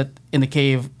drum set in the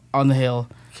cave on the hill.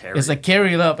 It's like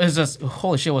carry it up. It's just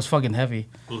holy shit, it was fucking heavy.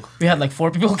 We had like 4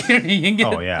 people carrying it.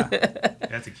 Oh yeah.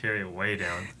 You have to carry it way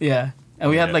down. Yeah, and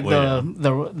we had Yeah, like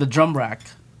way the drum rack,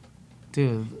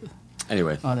 too,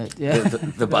 Anyway, on it. Yeah.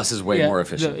 the bus is way Yeah, more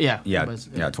efficient. Yeah,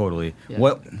 Yeah, totally.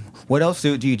 Yeah. What else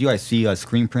do you do? I see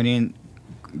screen printing,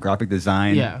 graphic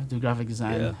design. Yeah, do graphic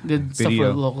design. Yeah. Did stuff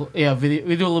Video. for local. Yeah, video.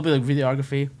 We do a little bit of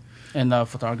videography, and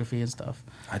photography and stuff.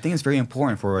 I think it's very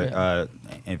important for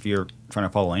if you're trying to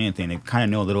follow anything, to kind of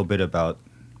know a little bit about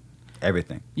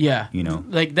everything. Yeah, You know.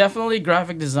 like definitely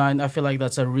graphic design. I feel like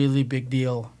that's a really big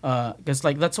deal. Because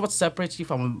like that's what separates you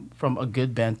from a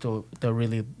good band to a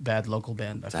really bad local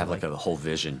band. I To feel have like a whole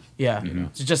vision. yeah,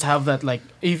 to just have that like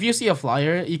if you see a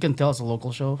flyer, you can tell it's a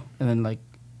local show, and then like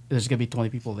there's gonna be 20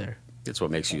 people there. It's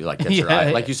what makes you like get your Yeah.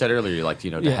 eye. Like you said earlier, you like to,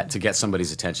 Yeah. to get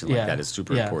somebody's attention like that is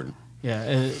super important. Yeah,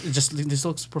 it just this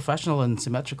looks professional and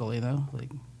symmetrical, you know, like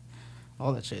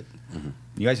all that shit.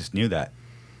 You guys just knew that.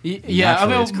 Yeah, I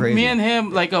Naturally, it's mean, crazy. me and him,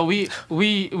 like,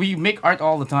 we make art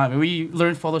all the time. We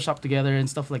learn Photoshop together and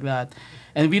stuff like that,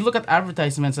 and we look at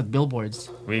advertisements at billboards.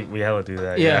 We hella do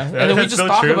that. Yeah, and then we That's just so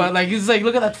talk true. about like it's like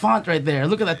look at that font right there,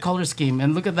 look at that color scheme,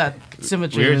 and look at that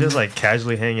symmetry. We were and- just like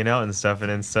casually hanging out and stuff,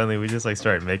 and then suddenly we just like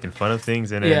started making fun of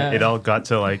things, and then Yeah. it all got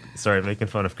to like started making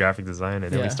fun of graphic design,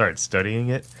 and then Yeah. we started studying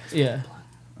it. yeah.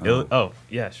 Oh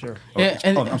yeah, sure. Yeah,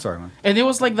 and, I'm sorry, man. and it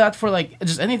was like that for like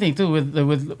just anything too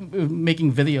with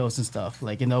making videos and stuff.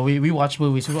 Like we watch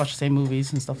movies, we watch the same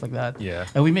movies and stuff like that. Yeah.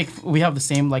 And we have the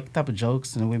same like type of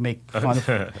jokes and we make fun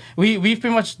of. We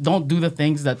pretty much don't do the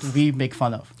things that we make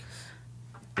fun of,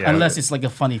 Yeah. unless it's like a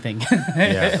funny thing.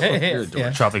 Yeah.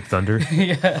 yeah. Tropic Thunder.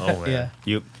 Yeah. Oh man.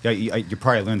 Yeah. You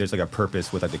probably learned there's like a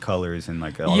purpose with like the colors and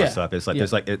like all Yeah. that stuff. It's like Yeah.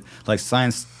 there's like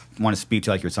science want to speak to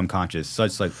like your subconscious,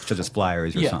 such as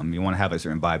flyers or Yeah. something. You want to have a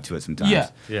certain vibe to it sometimes. Yeah.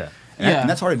 Yeah. And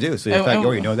that's hard to do. So the And- fact and- you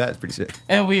already know that, it's pretty sick.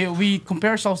 And we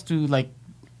compare ourselves to like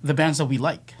the bands that we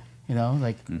like, you know,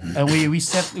 like and we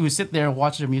sit there and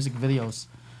watch their music videos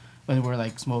when we're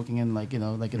like smoking and like, you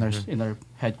know, like in our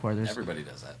headquarters. Everybody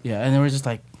does that. Yeah, and then we're just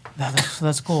like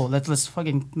that's cool. Let's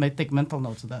fucking take mental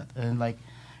notes of that. And like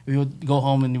we would go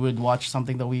home and we would watch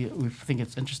something that we think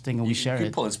it's interesting and we share You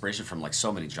it. pull inspiration from like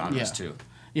so many genres Yeah. too.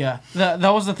 Yeah, that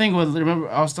was the thing. With remember,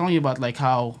 I was telling you about like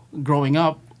how growing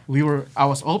up, I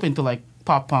was open to like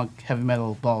pop punk, heavy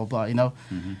metal, blah blah blah. You know,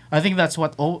 I think that's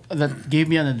that gave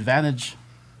me an advantage.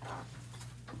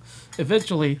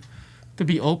 Eventually, to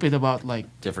be open about like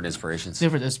Different inspirations.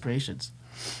 different inspirations.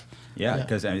 Yeah, Yeah.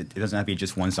 because it doesn't have to be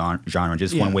just one genre,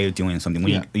 just Yeah. one way of doing something.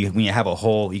 When Yeah. when you have a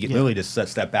whole, you can Yeah. literally just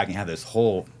step back and have this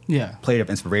whole Yeah, plate of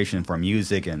inspiration from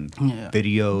music and Yeah.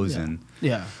 videos Yeah. and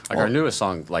yeah, Like our newest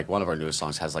song, like one of our newest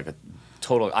songs has like a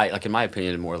total, like in my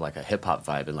opinion, more like a hip hop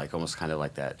vibe and like almost kind of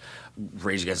like that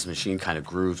Rage Against the Machine kind of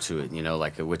groove to it, you know,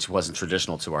 like which wasn't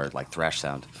traditional to our like thrash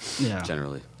sound. Yeah.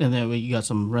 Generally. And then we got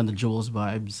some Run the Jewels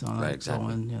vibes on Right, it. exactly.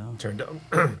 Going, you know.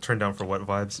 Turn down for what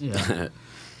vibes? Yeah,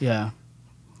 yeah.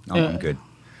 I'm good.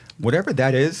 Whatever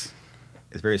that is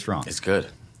very strong. It's good.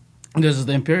 This is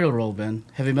the Imperial Roll band.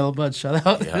 Heavy Metal Bud, shout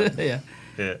out. Yeah. yeah.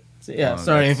 Yeah. So, yeah, Oh,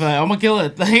 sorry if I'm gonna kill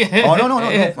it. Oh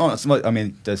no! Smoke, I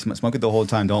mean, just smoke it the whole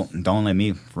time. Don't let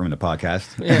me ruin the podcast.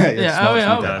 Yeah, Smoke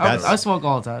I that. mean, That's I smoke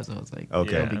all the time, so it's like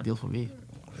Okay. no big deal for me.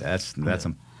 that's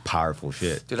some powerful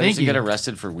shit. Dude, I Thank used to get you.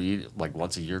 arrested for weed like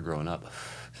once a year growing up.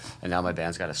 And now my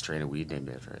band's got a strain of weed named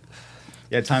after it.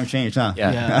 Yeah, time changed, huh?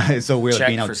 Yeah. Yeah. It's so weird Check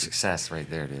being out. for success right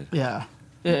there, dude. Yeah,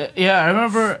 yeah. I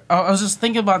remember I was just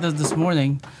thinking about this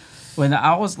morning when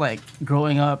I was like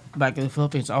growing up back in the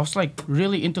Philippines. I was like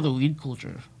really into the weed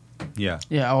culture. Yeah.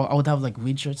 Yeah, I would have like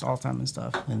weed shirts all the time and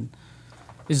stuff, and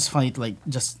it's just funny to like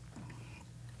just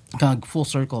kind of full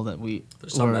circle that we.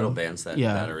 There's some were- metal bands that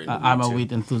are into I'm weed, a too.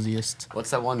 weed enthusiast.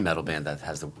 What's that one metal band that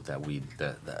has that weed?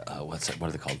 What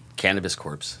are they called? Cannabis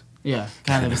Corpse. Yeah,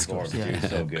 cannabis Corp, corpse. Yeah. dude,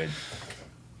 so good.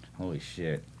 Holy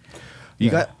shit. You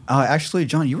got actually,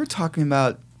 John. You were talking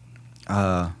about.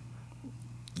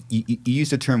 You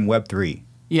used the term Web3,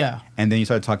 Yeah. and then you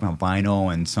started talking about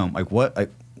vinyl and some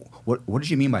what did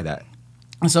you mean by that?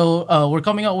 So we're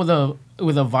coming out with a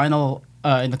vinyl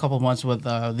in a couple of months with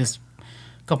this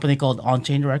company called On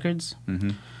Chain Records. Mm-hmm.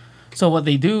 So what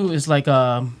they do is like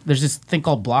there's this thing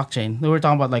called blockchain. They were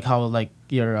talking about like how like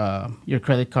your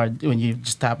credit card when you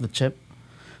just tap the chip.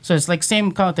 So it's like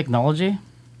same kind of technology.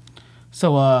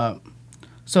 So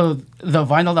so the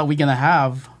vinyl that we're gonna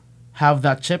have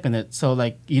that chip in it. So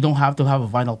like you don't have to have a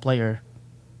vinyl player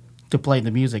to play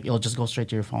the music. It'll just go straight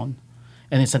to your phone,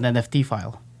 and it's an NFT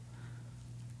file.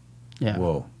 Yeah.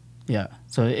 Whoa. Yeah.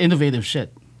 So innovative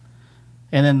shit.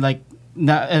 And then like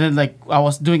I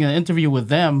was doing an interview with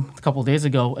them a couple of days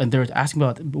ago, and they were asking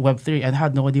about Web3, and I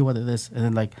had no idea what it is. And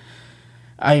then like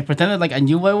I pretended like I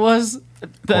knew what it was,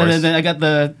 and then I got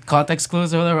the context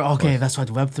clues or whatever. Okay, that's what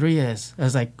Web3 is. I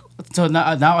was like, so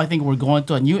now I think we're going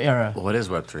to a new era. What is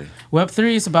Web3?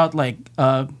 Web3 is about like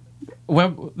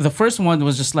the first one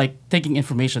was just like taking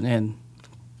information in,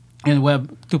 and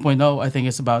Web 2.0 I think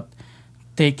is about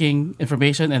taking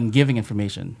information and giving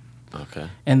information. Okay.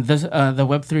 And this, the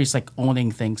Web3 is like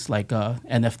owning things like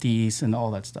NFTs and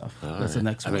all that stuff. That's the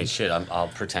next one. I mean, shit. I'll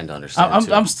pretend to understand.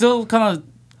 I'm still kind of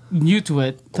new to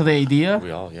it, to the idea.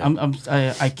 We all,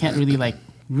 yeah. I can't really like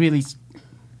really.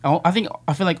 I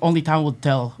feel like only time will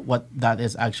tell what that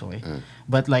is actually.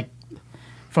 But like,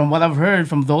 from what I've heard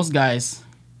from those guys,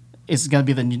 it's gonna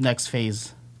be the next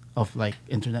phase of like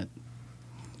internet.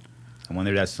 I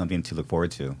wonder if that's something to look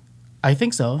forward to. I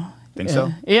think so. Think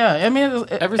so? Yeah, I mean,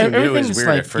 Everything new is weird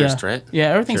like, at first, yeah. right?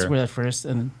 Yeah, everything's Sure. weird at first,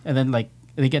 and then like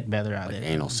they get better at it.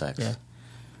 Anal sex. Yeah.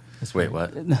 It's Wait,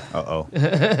 weird. what? Uh-oh.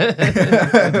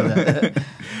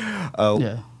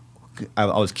 Yeah. I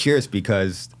was curious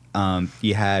because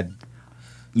you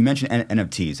mentioned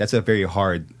NFTs. That's a very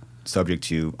hard subject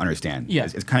to understand. Yeah.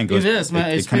 It kind of goes. It is,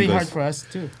 man. It's kinda pretty hard goes- for us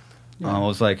too. I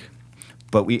was like,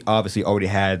 but we obviously already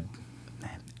had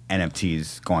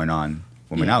NFTs going on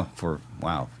now for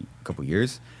a couple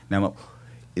years. Now,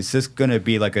 is this going to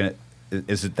be like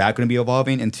is that going to be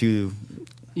evolving into?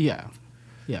 Yeah,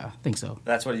 I think so.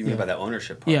 That's what you mean by the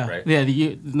ownership part, Yeah, right?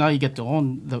 yeah. Now you get to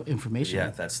own the information.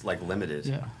 Yeah, that's like limited.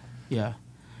 Yeah.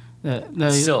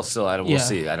 Still, I don't. We'll yeah.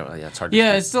 see. I don't. Yeah, it's hard. To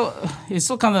Yeah, think. it's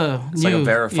still kind of It's new. like a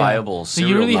verifiable Yeah. So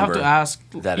you really have to serial ask.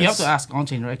 number that You have is to ask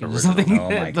on-chain records or original. something. Oh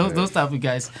my those goodness. type of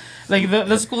guys. Like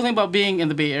the cool thing about being in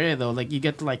the Bay Area though, like you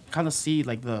get to like kind of see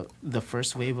like the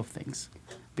first wave of things,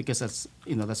 because that's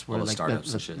where All the like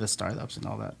startups and shit. the startups and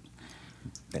all that.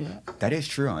 That is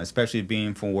true, especially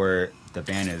being from where the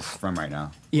band is from right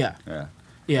now. Yeah. Yeah.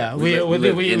 Yeah, We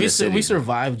live in the city. we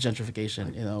survived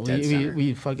gentrification. Dead center.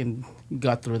 We fucking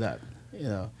got through that.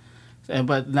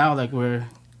 But now like we're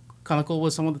kind of cool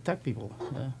with some of the tech people.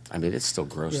 Yeah. I mean, it's still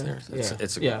gross Yeah.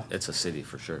 there. It's a city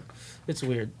for sure. It's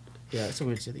weird. Yeah, it's a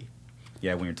weird city.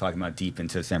 Yeah, when you're talking about deep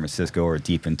into San Francisco or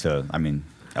deep into,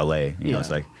 LA, you know,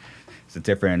 it's like it's a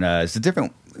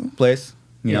different place,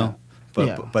 you know.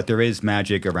 But there is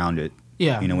magic around it.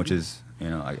 Yeah. Which is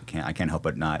I can't help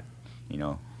but not,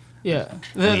 Yeah.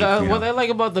 Leave, What I like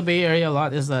about the Bay Area a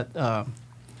lot is that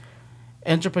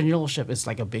entrepreneurship is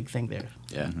like a big thing there.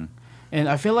 Yeah. Mm-hmm. And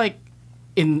I feel like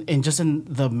in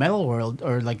the metal world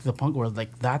or like the punk world,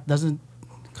 like that doesn't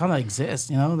kind of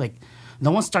exist, like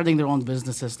no one's starting their own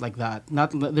businesses like that.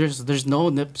 There's no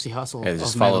Nipsey Hussle. Yeah, they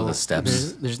just of follow metal. the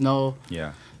steps. There's no.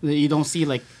 Yeah. You don't see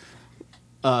like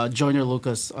Joyner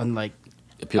Lucas on like.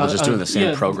 People just doing the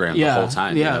same program the whole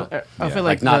time. Yeah, I feel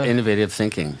Like not innovative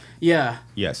thinking. Yeah.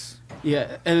 Yes.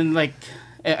 Yeah, and like,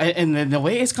 and in a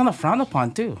way, it's kind of frowned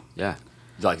upon too. Yeah.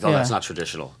 Like, that's not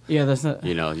traditional. Yeah, that's not.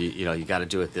 You got to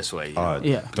do it this way. Yeah.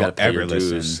 You got to Don't pay ever your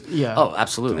dues. listen. Yeah. Oh,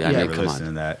 absolutely. I mean, Never come listen to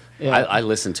on. that. Yeah. I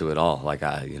listen to it all. Like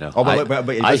Oh, but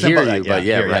I listen hear about you, that. but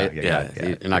Yeah, right. yeah, Yeah, yeah.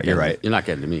 You're not You're getting. right. You're not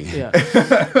getting to me. Yeah.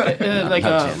 And then, like,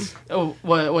 Not a chance.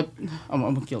 what I'm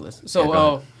gonna kill this.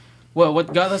 So,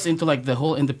 what got us into like the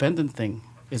whole independent thing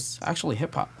is actually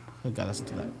hip hop. What got us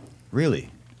into that?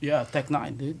 Really? Yeah, Tech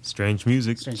Nine, dude. Strange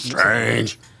music.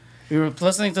 Strange. We were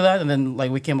listening to that, and then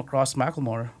like we came across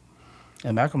Macklemore,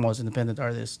 and Macklemore's an independent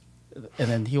artist, and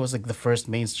then he was like the first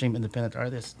mainstream independent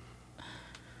artist.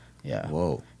 Yeah.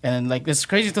 Whoa. And like it's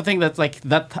crazy to think that like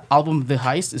that album, The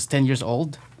Heist, is 10 years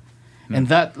old, and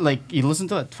that like you listen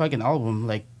to that fucking album,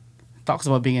 like talks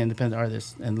about being an independent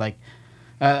artist, and like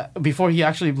before he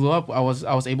actually blew up, I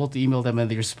was able to email them and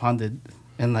they responded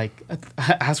and like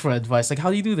asked for advice, like how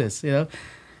do you do this, and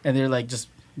they're like just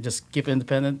keep it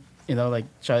independent, like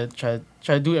try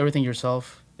to do everything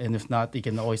yourself, and if not, you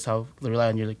can always rely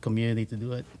on your community to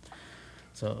do it.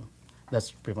 So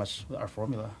that's pretty much our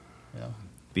formula.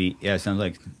 It sounds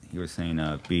like you were saying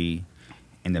be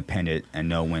independent and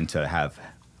know when to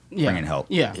bring in help.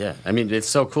 Yeah. I mean, it's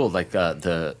so cool. Like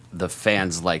the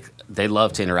fans, like they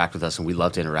love to interact with us, and we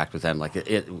love to interact with them. Like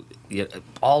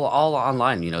all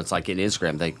online. It's like in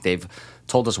Instagram. They've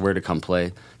told us where to come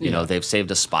play. You know, they've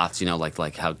saved us spots.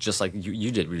 Like how just like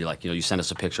you did. Where you sent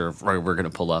us a picture of where we're gonna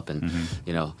pull up, and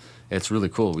it's really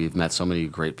cool. We've met so many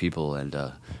great people, and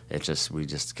we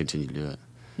just continue to do it.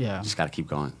 Yeah, just got to keep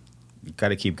going. You got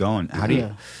to keep going. How do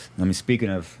you? I mean, speaking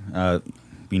of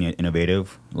being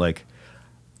innovative, like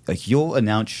you'll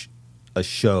announce a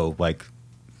show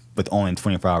with only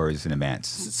 24 hours in advance.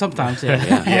 Sometimes,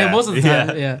 yeah. Most of the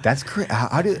time, yeah. That's crazy.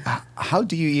 How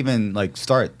do you even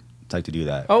start to do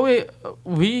that? Oh,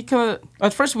 we kind of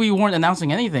at first we weren't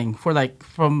announcing anything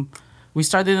we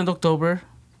started in October.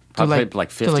 I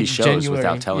played 50 shows January.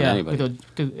 without telling anybody.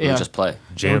 We just play.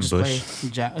 Jam Bush.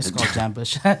 It's called Jam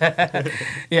Bush.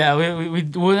 Yeah, we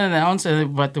wouldn't announce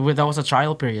it, but that was a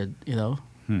trial period, That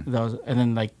was, and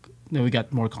then then we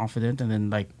got more confident, and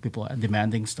then people are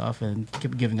demanding stuff and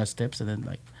keep giving us tips, and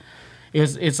then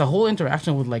it's a whole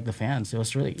interaction with the fans.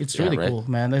 It's really cool,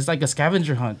 man. It's like a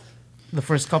scavenger hunt. The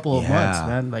first couple of months,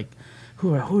 man.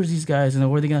 Who are these guys, and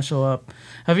where are they gonna show up?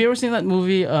 Have you ever seen that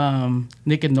movie,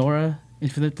 Nick and Nora?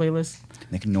 Infinite Playlist.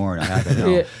 Nick and Nora, I have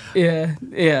it.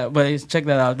 Yeah. But check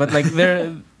that out. But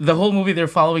the whole movie, they're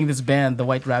following this band, the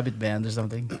White Rabbit Band or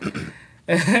something.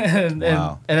 and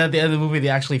at the end of the movie, they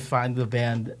actually find the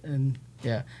band, and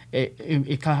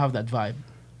it kind of have that vibe.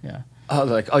 Yeah.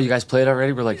 Oh, you guys played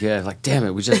already? We're yeah. Damn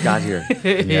it, we just got here.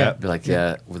 Yeah. Be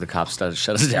where the cops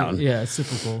shut us down. Yeah, it's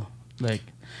super cool.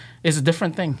 It's a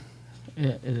different thing.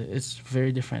 Yeah, it's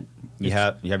very different. You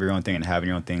have your own thing, and having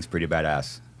your own thing is pretty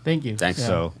badass. Thank you. Thanks. Yeah.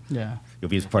 So you'll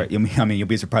be surprised. You'll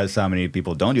be surprised how many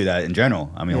people don't do that in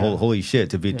general. I mean, holy shit!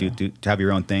 To have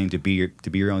your own thing, to be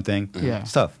your own thing. Yeah,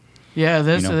 it's tough. Yeah,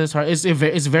 that's hard.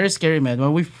 It's very scary, man.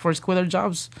 When we first quit our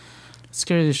jobs, it's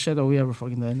scariest shit that we ever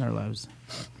fucking done in our lives.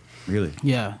 Really?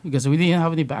 Yeah, because we didn't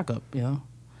have any backup, and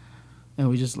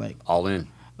we just all in.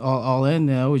 All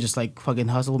in, we just fucking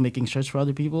hustle making shirts for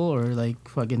other people, or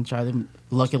fucking try to.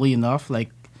 Luckily enough,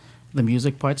 the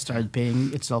music part started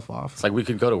paying itself off. It's we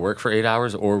could go to work for 8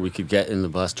 hours, or we could get in the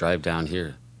bus, drive down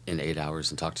here in 8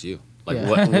 hours, and talk to you.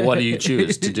 What do you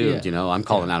choose to do? I'm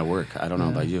calling out of work. I don't know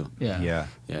about you. Yeah.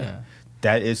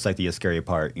 That is the scary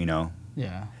part,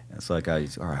 Yeah. It's I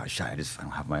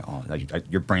don't have my own.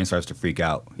 Your brain starts to freak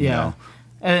out. Yeah.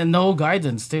 And no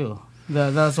guidance too.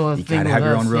 That's what you gotta have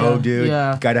your own road, dude.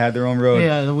 Yeah. You gotta have their own road.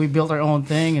 Yeah. We built our own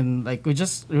thing, and we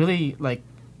just really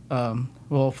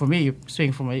well, for me,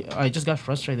 speaking for me, I just got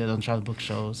frustrated on trying to book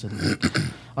shows, and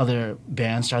other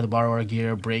bands trying to borrow our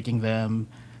gear, breaking them.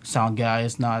 Sound guy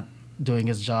is not doing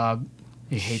his job.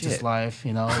 He hates his life,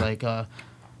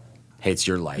 hates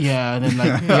your life. Yeah, and then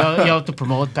you have to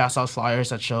promote, pass out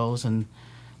flyers at shows, and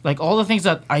all the things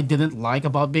that I didn't like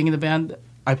about being in the band,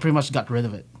 I pretty much got rid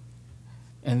of it.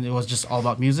 And it was just all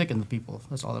about music and the people.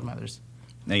 That's all that matters.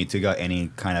 Now you took out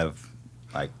any kind of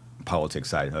politics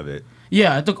side of it.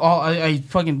 Yeah, I took all. I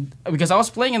fucking because I was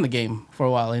playing in the game for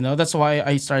a while. That's why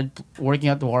I started working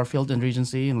at the Warfield and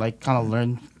Regency and kind of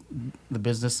learn the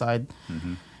business side.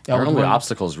 Mm-hmm. Yeah, our only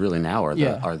obstacles really now are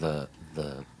the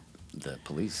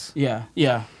police.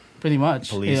 Yeah, pretty much.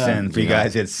 Police yeah. and for you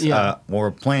guys, it's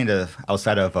we're playing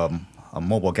outside of a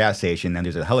mobile gas station, and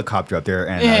there's a helicopter up there,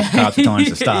 and cops are telling us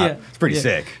to stop. Yeah. It's pretty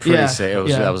sick. Pretty sick.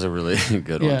 That was a really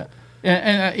good one.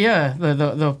 Yeah, and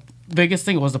the biggest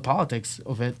thing was the politics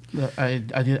of it.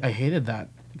 I hated that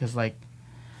because now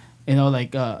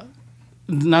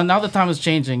the time is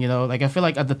changing. I feel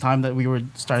like at the time that we were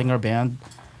starting our band,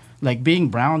 being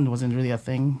brown wasn't really a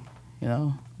thing.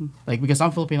 Because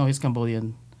I'm Filipino, he's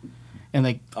Cambodian,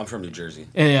 and I'm from New Jersey.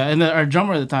 Yeah, and our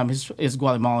drummer at the time is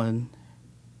Guatemalan.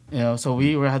 So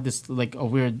we had this a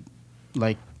weird,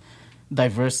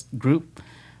 diverse group,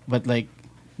 but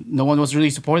no one was really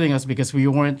supporting us because we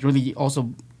weren't really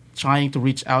also trying to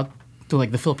reach out to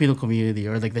the Filipino community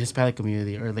or the Hispanic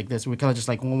community or this. We kind of just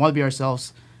we want to be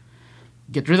ourselves,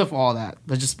 get rid of all that.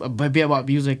 Let's just be about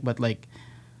music, but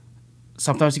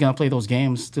sometimes you gotta play those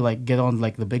games to get on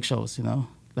the big shows,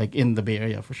 in the Bay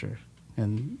Area for sure.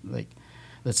 And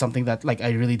that's something that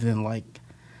I really didn't like.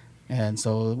 And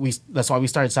so that's why we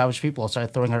started Savage People,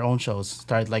 started throwing our own shows,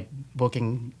 started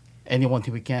booking anyone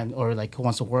who we can or who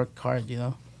wants to work hard,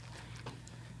 You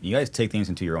guys take things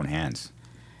into your own hands.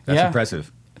 That's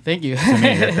impressive. Thank you. To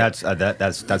me,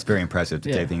 that's very impressive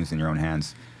to take things in your own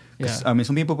hands. Yeah. I mean,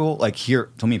 some people hear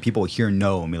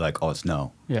no and be like, oh, it's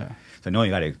no. Yeah. So no,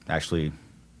 you gotta actually.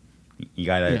 You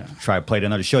gotta Yeah. try to play to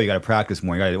another show. You gotta practice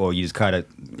more. You gotta, or you just gotta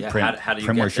print, how do you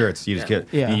print more get there? shirts. You just Yeah. get,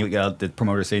 Yeah. and you got the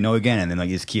promoter say no again, and then like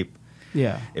you just keep.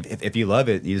 Yeah. If you love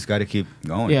it, you just gotta keep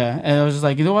going. Yeah, and I was just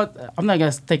like, you know what? I'm not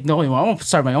gonna take no anymore. I'm gonna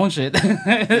start my own shit. You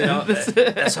know,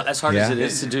 as hard as Yeah. it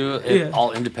is to do it Yeah.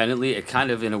 all independently, it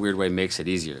kind of in a weird way makes it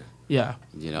easier. Yeah.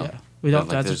 You know, Yeah. We don't Like, have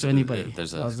to answer there's to a- anybody.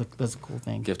 there's a That's a cool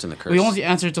thing. gift and a curse. We only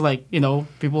answer to like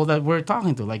people that we're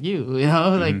talking to, like you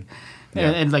know, like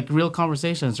Yeah. and like real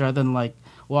conversations rather than like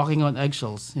walking on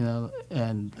eggshells,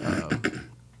 and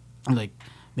like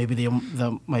maybe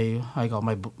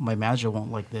my manager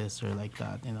won't like this or like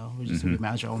that, We just we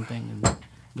manage our own thing and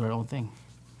do our own thing,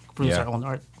 produce Yeah. our own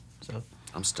art. So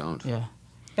I'm stoned. yeah,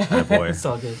 Boy, it's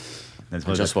all good. that's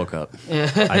I just woke up.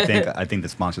 I think the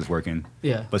sponsor's working.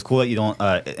 Yeah. But it's cool that you don't.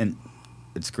 And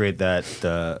it's great that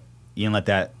you didn't let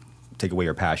that take away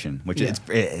your passion, which Yeah.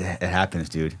 it happens,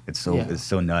 dude. It's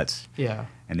so nuts. Yeah.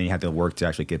 And then you have to work to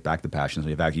actually get back the passion. So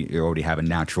you already have a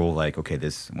natural like, okay,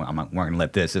 this I'm not going to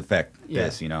let this affect Yeah.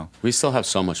 this, We still have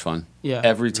so much fun. Yeah.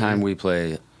 Every time we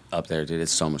play up there, dude,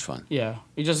 it's so much fun. Yeah,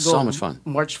 we just go So much fun.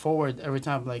 march forward every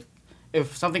time. Like,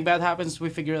 if something bad happens, we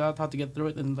figure out how to get through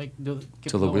it and like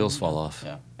keep Till the going, wheels fall off.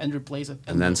 Yeah, and replace it,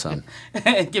 And then some.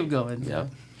 and keep going. Yeah.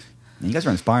 You guys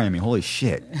are inspiring me. Holy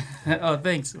shit, Oh,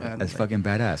 thanks, man. that's Like, fucking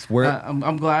badass. Where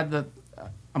I'm glad that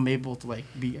I'm able to like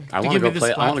be. I to want to give go you this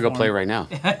play. I want to go play platform. right now.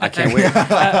 I can't wait.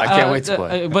 I can't wait to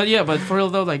play. But for real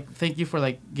though, like thank you for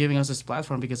like giving us this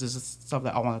platform because this is stuff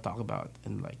that I want to talk about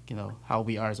and like how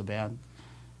we are as a band.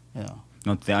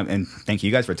 No, and thank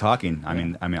you guys for talking. I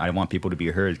mean, I want people to be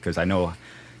heard because I know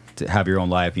to have your own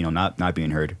life, not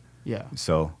being heard. Yeah.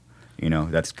 So,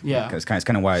 that's Yeah. It's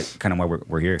kind of why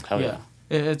we're here. Hell yeah.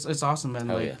 It's awesome, man.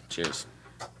 Hell like, yeah. Cheers.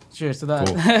 Cheers to that.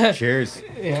 Cool. Cheers.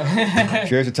 Yeah.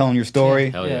 Cheers to telling your story.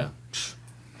 Hell Yeah.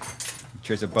 yeah.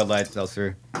 Cheers to Bud Light,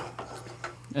 Seltzer.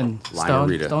 And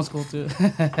Lionarita. Stone's cool too.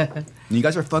 You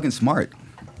guys are fucking smart.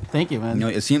 Thank you, man.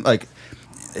 It seems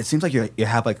like you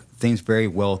have like things very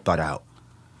well thought out.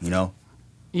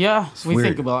 Yeah, we weird.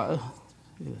 think about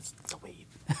it's the weed.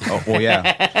 Oh, well,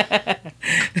 yeah.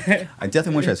 I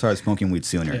definitely wish I started smoking weed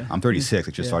sooner. Yeah. I'm 36.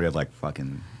 I just Yeah. started like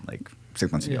fucking like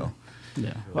 6 months ago.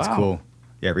 Yeah. That's Wow. cool.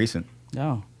 Yeah, recent.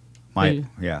 No.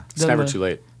 Yeah. It's never too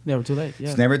late. Never too late. Yeah.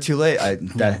 It's never too late.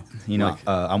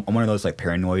 I'm one of those like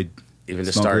paranoid Even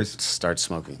to smokers. start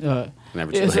smoking.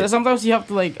 Never Yeah, too late. sometimes you have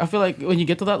to like. I feel like when you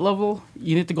get to that level,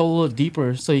 you need to go a little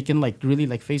deeper so you can like really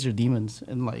like face your demons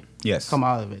and like Yes. come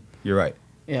out of it. You're right.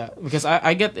 Yeah, because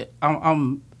I get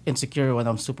I'm insecure when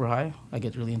I'm super high. I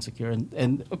get really insecure,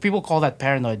 and people call that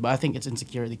paranoid, but I think it's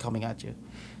insecurity coming at you.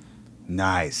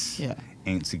 Nice. Yeah.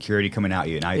 Insecurity coming at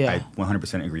you, and I Yeah.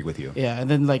 100% agree with you. Yeah, and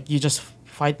then like you just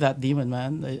fight that demon,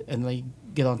 man, and like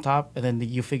get on top, and then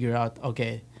you figure out,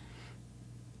 okay,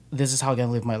 this is how I'm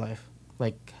gonna live my life.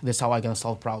 Like this is how I'm gonna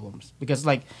solve problems. Because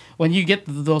like when you get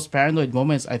those paranoid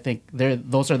moments, I think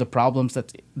those are the problems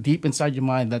that's deep inside your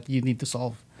mind that you need to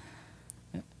solve.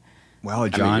 Well,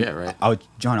 John, yeah, right. I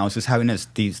was just having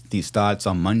these thoughts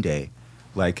on Monday,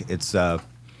 like it's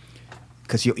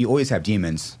because you always have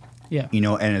demons. Yeah.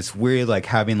 And it's weird, like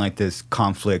having like this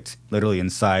conflict literally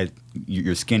inside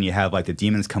your skin. You have like the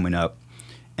demons coming up,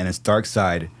 and it's dark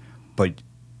side, but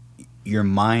your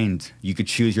mind, you could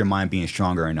choose your mind being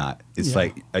stronger or not. It's Yeah.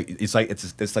 it's like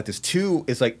this two.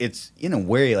 It's like it's in a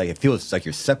way like it feels like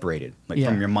you're separated, like Yeah.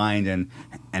 from your mind and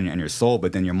your soul.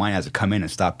 But then your mind has to come in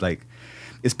and stop. Like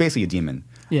it's basically a demon.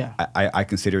 Yeah. I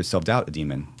consider self-doubt a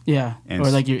demon. Yeah. And Or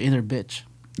s- like your inner bitch.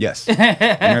 Yes. Inner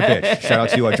bitch. Shout out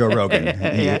to you, Joe Rogan.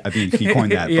 I think he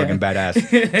coined that. Yeah. Fucking badass.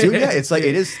 Dude, yeah, it's like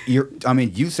it is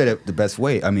you said it the best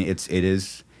way. I mean, it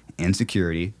is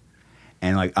insecurity.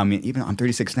 And like even I'm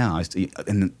 36 now.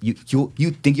 And you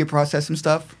think you process some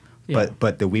stuff, Yeah.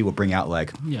 but the weed will bring out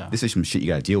like Yeah. this is some shit you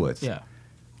got to deal with. Yeah.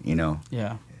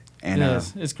 Yeah. And Yeah,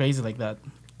 it's crazy like that.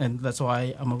 And that's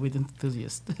why I'm a weed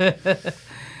enthusiast.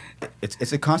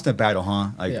 it's a constant battle, huh?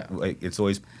 Like Yeah. like it's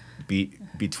always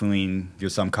between your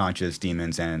subconscious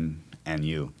demons and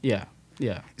you. Yeah.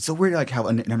 Yeah. It's so weird, like how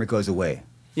it never goes away.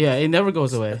 Yeah, it never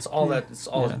goes away. It's all that. It's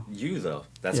all Yeah. you though.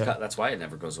 That's Yeah. that's why it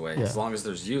never goes away. Yeah. As long as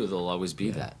there's you, there'll always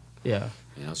be that. Yeah.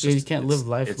 It's You can't live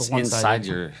life It's with one inside side.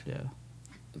 your Yeah.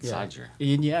 inside your.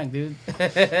 Yin yang, dude.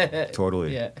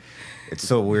 Totally. Yeah. It's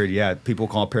so weird. Yeah, people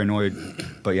call it paranoid,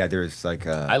 but yeah, there's like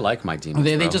I like my demons.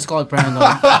 They bro. just call it paranoid.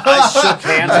 I shook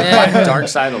hands with my dark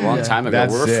side a long Yeah. time ago.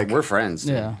 That's We're sick. we're friends.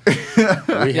 dude. yeah.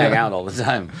 We hang out all the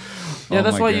time. Yeah, Oh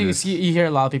that's my why goodness. you hear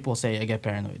a lot of people say I get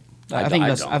paranoid. I I think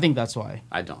don't. I think that's why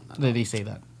I don't. they say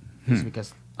that. It's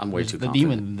because I'm way there's too the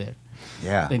confident. demon in there.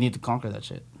 yeah. They need to conquer that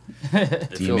shit.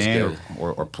 It feels demon good.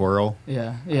 or plural.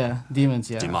 Yeah, demons.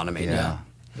 Yeah, Demonimate. Yeah.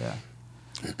 yeah,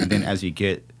 And then as you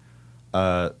get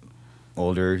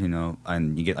older, you know,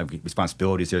 and you get like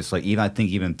responsibilities, there's like I think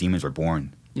even demons were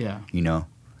born. yeah. You know,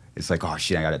 it's like, oh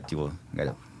shit, I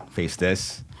gotta face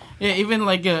this. Yeah, even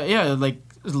like like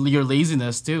your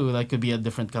laziness too. Like could be a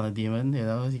different kind of demon. You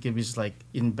know, it could be just like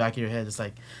in the back of your head. It's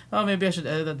like, oh, maybe I should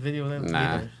edit that video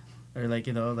later, or like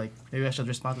like maybe I should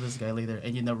respond to this guy later,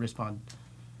 and you never respond.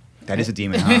 That is a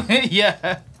demon, huh?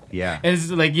 Yeah. Yeah. And it's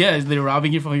like they're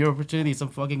robbing you from your opportunities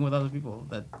of fucking with other people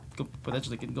that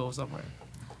potentially can go somewhere.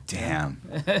 Damn.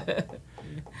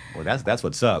 Well, that's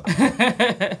what's up.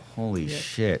 Holy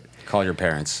shit. Call your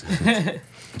parents.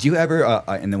 Do you ever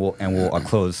and then we'll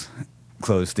close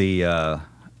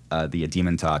the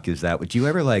demon talk. Is that would you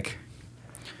ever like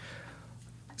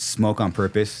smoke on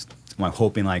purpose, like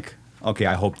hoping like, okay,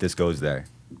 I hope this goes there,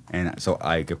 and so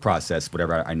I could process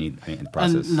whatever I need in the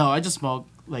process. No, I just smoke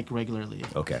like regularly.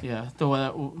 Okay. Yeah,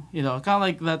 you know, kind of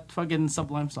like that fucking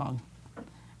Sublime song.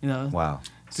 You know. Wow.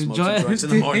 To Smoke some joints in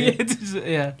the morning.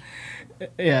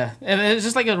 Yeah, and it's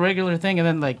just like a regular thing, and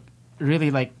then like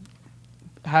really like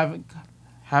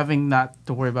having not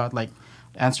to worry about like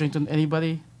answering to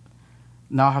anybody.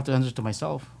 Now I have to answer to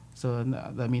myself, so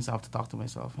that means I have to talk to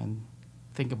myself and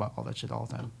think about all that shit all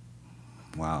the time.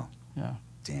 Wow. Yeah.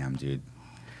 Damn, dude.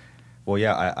 Well,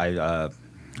 yeah,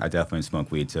 I definitely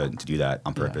smoke weed to do that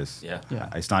on purpose. Yeah. Yeah.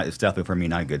 It's definitely for me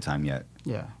not a good time yet.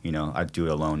 Yeah. You know, I do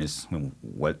it alone. Is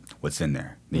what's in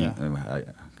there. Yeah.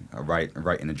 I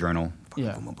write in the journal.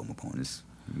 Yeah. Boom, boom, boom, boom, boom, just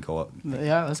go up.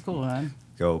 Yeah, that's cool, man.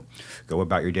 Go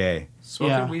about your day.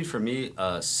 Smoking Yeah. weed for me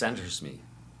centers me.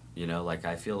 You know, like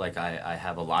I feel like I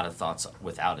have a lot of thoughts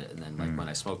without it, and then like when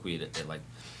I smoke weed, it like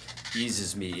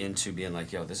eases me into being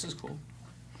like, yo, this is cool.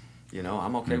 You know,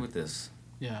 I'm okay with this.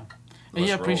 Yeah. And Let's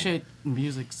you roll. appreciate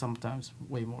music sometimes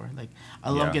way more. Like I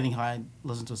love Yeah. getting high and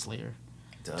listen to Slayer.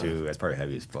 Duh. Dude, that's probably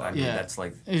heavy as fuck. I mean, Yeah. that's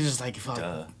like, It's just like fuck.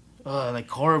 duh. Like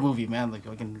horror movie, man. Like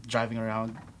fucking driving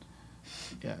around.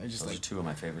 Yeah, it's just Those are like two of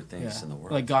my favorite things in the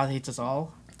world. Like God Hates Us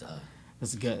All. Duh.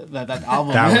 That's good. That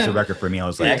album. That was a record for me. I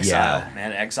was like, Exile, yeah.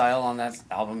 man. Exile on that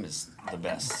album is the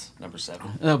best. Number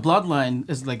 7. Bloodline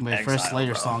is like my first Exile,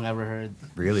 Slayer bro. song I ever heard.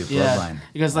 Really, Yeah, Bloodline.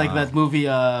 because like Wow. that movie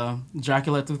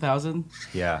Dracula 2000.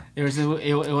 Yeah. It was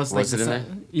like Was it in there?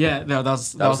 Yeah, no, that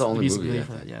was the only music movie, video I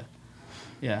for that. think.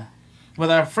 Yeah.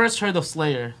 But I first heard of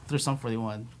Slayer through Sum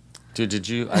 41. Dude, did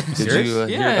you Serious? hear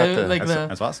Yeah, about the... like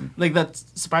That's awesome. like that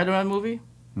Spider-Man movie.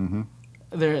 Mm-hmm.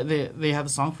 They had a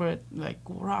song for it, like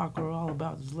rock we're all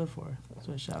about, just live for it.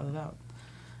 So I shouted out.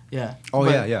 Yeah. Oh,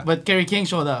 But- yeah. But Kerry King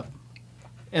showed up,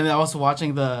 and then I was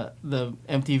watching the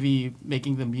MTV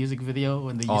making the music video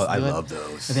when they used Oh, to I do it. love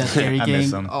those. And then Kerry I miss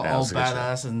King, them. all, Yeah, it all was a good show.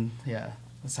 badass, and yeah,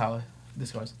 that's how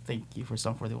this goes. Thank you for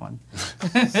Sum 41.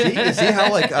 see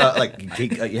how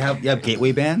you have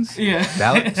gateway bands. Yeah.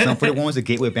 That Sum 41 was a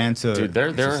gateway band to Dude,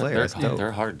 to Slayer. That's dope.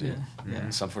 they're hard, dude. Yeah.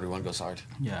 Sum 41 goes hard.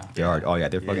 Yeah. They are. Oh yeah,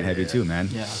 they're fucking heavy too, man.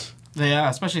 Yeah,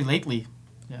 especially lately.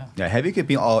 Yeah. Yeah, heavy could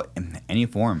be all in any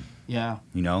form. Yeah.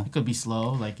 You know. It could be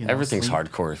slow, like Everything's sleep.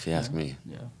 hardcore, if you ask me,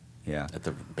 Yeah. Yeah. at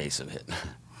the base of it.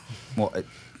 Well,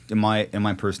 in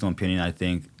my personal opinion, I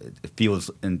think it feels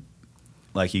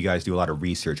like you guys do a lot of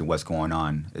research on what's going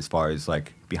on as far as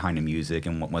like behind the music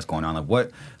and what's going on. Like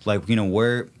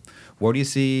where do you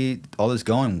see all this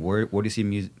going? Where do you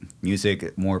see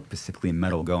music more specifically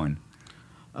metal going?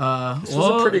 This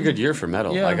was a pretty good year for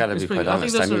metal. yeah, I got to it's be pretty- quite I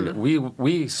think honest. I that's mean,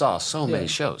 we saw so many Yeah.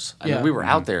 shows. I Yeah. mean, we were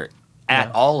out there at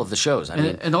Yeah. all of the shows. I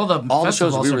mean, And all the shows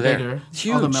festivals we were are there. bigger.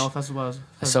 Huge. All the metal festivals.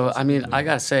 So I mean, are I bigger.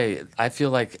 gotta say, I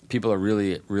feel like people are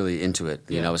really, really into it.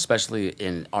 You Yeah. know, especially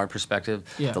in our perspective,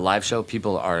 Yeah. the live show,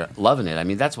 people are loving it. I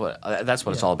mean, that's what it's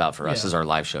Yeah. all about for us Yeah. is our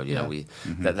live show. You Yeah.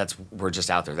 know, that's we're just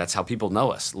out there. That's how people know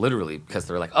us, literally, because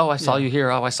they're like, oh, I saw Yeah. you here.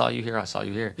 Oh, I saw you here. I saw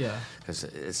you here. Yeah. Because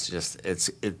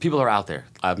people are out there.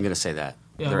 I'm gonna say that.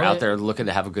 Yeah, They're well, out there looking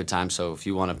to have a good time. So if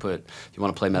you want to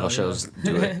play metal Oh, yeah. shows,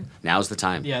 do it. Now's the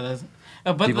time. Yeah, that's.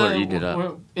 But People are eating it up.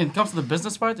 When it comes to the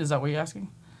business part, is that what you're asking?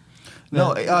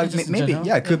 No, Just in maybe. general?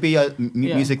 Yeah, it could be Yeah.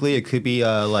 musically. It could be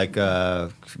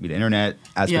could be the internet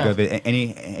aspect Yeah. of it.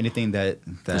 Anything that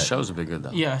The shows have been good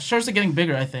though. Yeah, shows are getting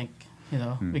bigger. I think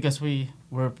because we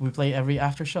play every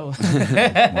after show.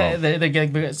 They're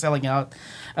getting bigger, selling out.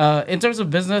 In terms of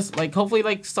business, like hopefully,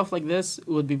 like stuff like this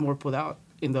would be more put out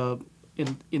in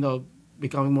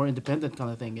becoming more independent kind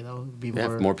of thing. Be Yeah,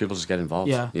 more. if more people just get involved.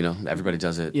 Yeah. You know, everybody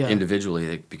does it Yeah. individually.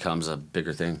 It becomes a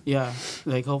bigger thing. Yeah,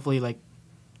 like hopefully, like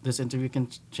this interview can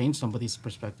change somebody's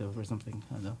perspective or something.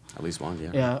 I don't know. At least one, yeah.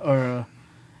 Yeah, or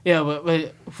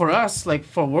but for us, like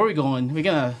for where we're going, we're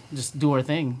gonna just do our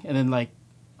thing, and then like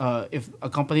if a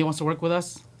company wants to work with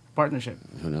us, partnership.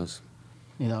 Who knows?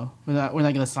 You know, we're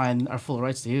not gonna sign our full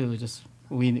rights to you. Just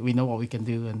we know what we can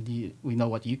do, and we know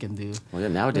what you can do. Well, yeah.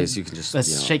 Nowadays, you can just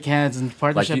let's shake hands and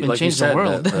partnership and like change you said, the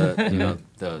world. You know,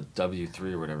 the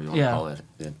W3 or whatever you want to call it.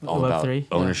 All about Web3,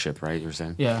 ownership, right? You're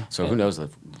saying. Yeah. So who knows if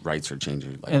rights are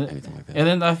changing, like anything like that. And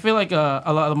then I feel like a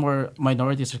lot of more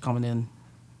minorities are coming in.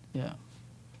 Yeah.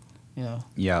 You know.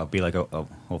 Yeah, it'll be like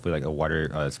hopefully like a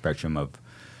wider spectrum of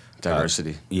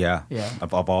Diversity. Yeah.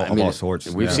 Of all sorts.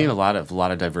 We've seen a lot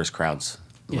of diverse crowds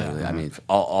Yeah. lately. I mean,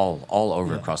 all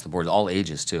over across the board, all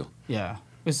ages too. Yeah.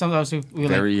 But sometimes we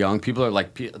Very young people are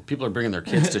like people are bringing their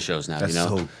kids to shows now. That's you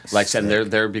know, so like said, sick.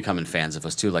 they're becoming fans of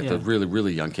us too. Like the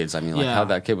really young kids. I mean, like Yeah. how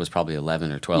that kid was probably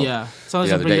 11 or 12. Yeah. Sometimes The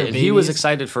they other bring day, their and he was babies.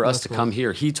 excited for us That's to cool. come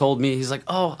here. He told me, he's like,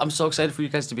 "Oh, I'm so excited for you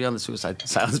guys to be on the Suicide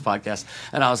Silence podcast,"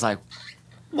 and I was like,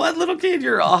 "What, little kid?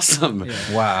 You're awesome!"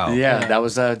 Wow. Yeah, that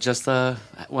was just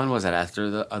when was that?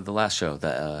 After the last show,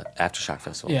 the Aftershock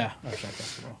Festival. Yeah. Aftershock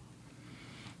Festival.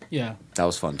 Yeah. That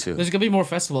was fun too. There's gonna be more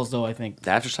festivals though. I think.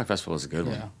 The Aftershock Festival was a good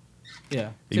Yeah. one. Yeah.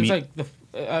 You Seems mean- like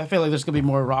I feel like there's gonna be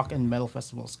more rock and metal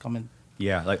festivals coming.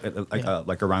 Yeah, like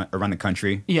around the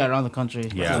country. Yeah, around the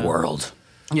country. Yeah. The world.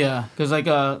 Yeah, because like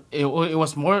it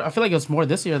was more. I feel like it was more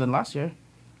this year than last year.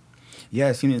 Yeah,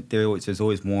 I've seen it. There's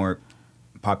always more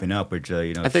popping up, which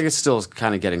you know. I think it's still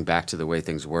kind of getting back to the way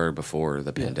things were before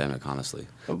the pandemic. Honestly,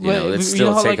 you But know, it's you still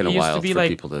know how, taking like, a it used while to be for like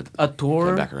people to a tour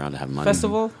get back around to have money.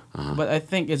 festival, but I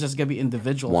think it's just gonna be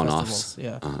individual One-offs.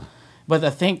 festivals. Yeah, but I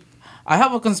think I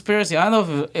have a conspiracy. I don't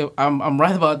know if I'm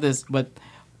right about this, but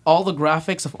all the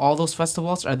graphics of all those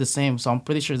festivals are the same. So I'm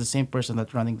pretty sure it's the same person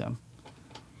that's running them.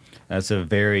 That's a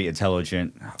very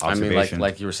intelligent I mean, observation.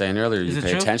 like you were saying earlier, Is you it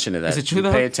pay true? attention to that. Is it true you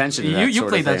though? pay attention to You- that you sort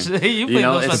played of that thing. shit. You played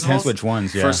those it's- festivals. Depends which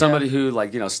ones. Yeah. For somebody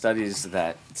who studies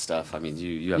that stuff, I mean,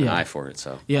 you have an Yeah. eye for it.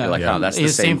 So Yeah. you're like, Yeah. oh, that's the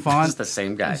It's same same font. That's the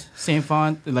same guy. Same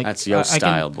font. Like That's your I can-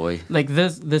 style, boy. Like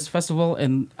this festival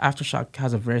and Aftershock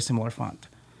has a very similar font.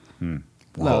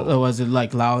 Whoa. Was it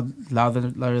like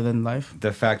louder than life?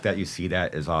 The fact that you see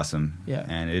that is awesome. Yeah.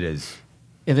 And it is.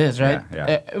 It is, right?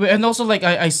 Yeah, And also, like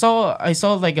I saw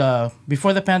like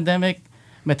before the pandemic,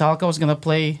 Metallica was gonna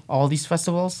play all these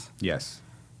festivals, Yes.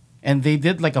 and they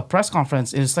did like a press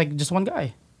conference. It's like just one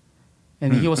guy,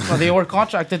 and they were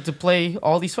contracted to play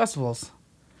all these festivals.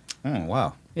 Oh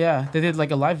wow. Yeah, they did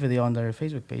like a live video on their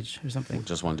Facebook page or something.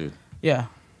 Just one dude. Yeah.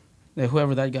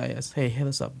 Whoever that guy is, hey, hit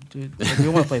us up, dude. Like, we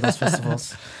want to play those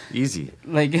festivals. Easy.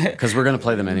 Like, Because we're gonna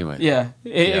play them anyway. yeah,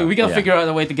 we gotta Yeah. figure out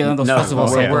a way to get on those No,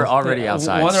 festivals. we're already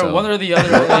outside. One or the other.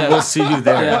 We'll Yeah. see you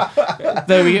there. Yeah.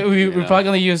 Then we're probably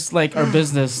gonna use like our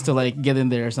business to like get in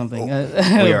there or something.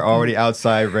 We are already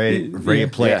outside, ready to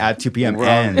play Yeah. at 2 p.m. We're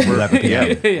and 11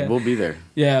 p.m. Yeah. We'll be there.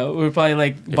 Yeah, we're probably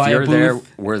like If buy you're a there, booth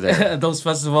we're there. at those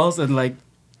festivals and like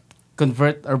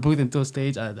convert our booth into a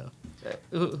stage. I don't know.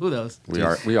 Who knows?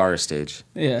 We are a stage.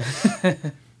 Yeah.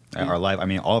 Our life, I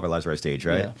mean, all of our lives are a stage,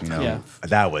 right? Yeah. You know, Yeah.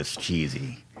 that was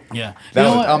cheesy. Yeah. That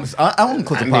You know was, what? I won't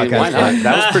close I the mean, why podcast. not?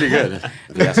 That was pretty good.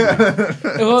 if you ask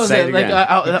me. What was Say it? it Like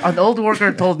again. an old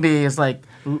worker told me, it's like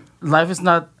life is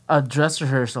not a dress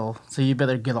rehearsal, so you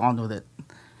better get on with it.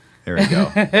 There we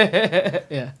go.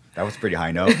 Yeah. That was a pretty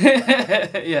high note.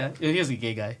 Yeah. He was a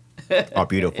gay guy. Oh,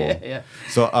 beautiful. Yeah.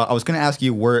 So I was going to ask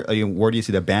you where do you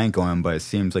see the band going, but it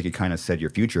seems like you kind of said your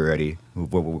future already. We're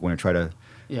going to try to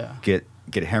Yeah. get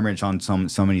Hemorage on some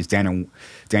of these Danny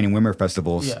Wimmer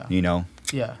festivals. Yeah. You know,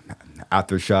 Yeah.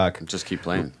 Aftershock, Just keep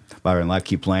playing. Louder and Live,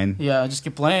 keep playing. Yeah. Just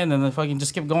keep playing and then fucking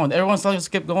just keep going. Everyone's telling us to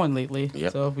keep going lately.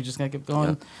 Yep. So we're just gonna keep going.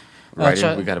 Yep.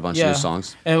 Writing, we got a bunch of new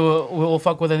songs. And we'll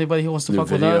fuck with anybody who wants to New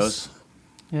fuck with us.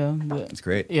 Yeah. It's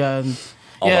great. Yeah. And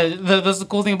All yeah. That's the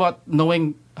cool thing about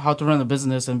knowing how to run a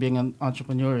business and being an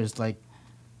entrepreneur is like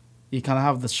you kind of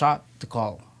have the shot to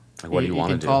call. Like, what do you want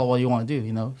to can do? call what you want to do.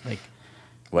 You know, like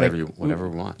Whatever like, whatever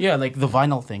we want. yeah, like the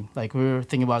vinyl thing. Like we were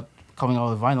thinking about coming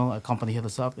out with vinyl. A company hit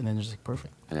us up, and then it's like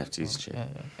perfect. NFTs shit.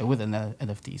 Yeah, with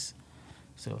NFTs.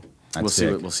 So That's We'll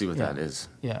sick. see what Yeah. that is.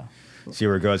 yeah, See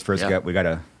where it goes. First, Yeah. we got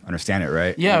to understand it,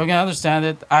 right? yeah, we're gonna understand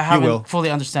it. I haven't will. fully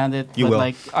understand it. You but will.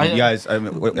 Like you guys, I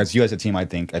mean, as you as a team, I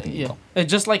think you yeah, will.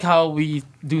 it's just like how we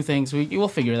do things. We will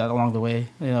figure that along the way.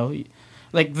 You know,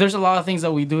 like there's a lot of things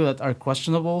that we do that are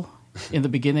questionable in the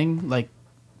beginning, like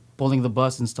pulling the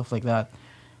bus and stuff like that.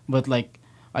 But like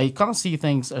I kind of see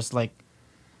things as like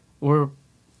we're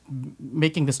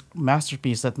making this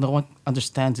masterpiece that no one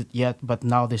understands it yet, but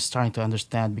now they're starting to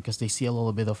understand because they see a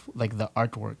little bit of like the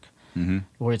artwork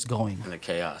where it's going. And the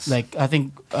chaos. Like I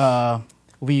think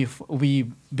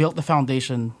we built the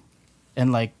foundation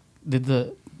and like did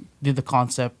the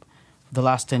concept the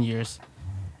last 10 years,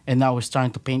 and now we're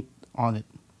starting to paint on it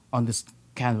on this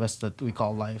canvas that we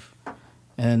call life,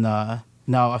 and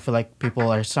now I feel like people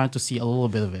are starting to see a little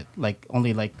bit of it, like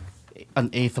only like an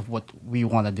eighth of what we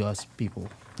want to do as people.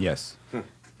 Yes.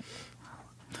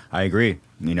 I agree.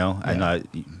 You know, and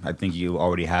I think you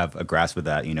already have a grasp of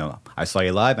that. You know, I saw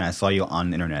you live and I saw you on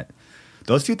the internet.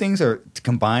 Those two things are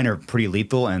combined are pretty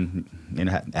lethal, and it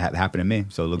happened to me.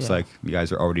 So it looks like you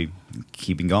guys are already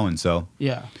keeping going. So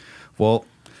Yeah. well,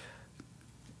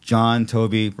 John,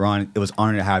 Toby, Ron, it was an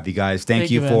honor to have you guys.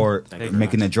 Thank you man. for Thank you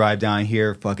making the drive down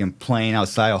here, fucking playing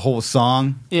outside a whole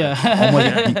song.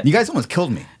 Yeah. You guys almost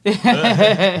killed me.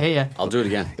 Yeah. I'll do it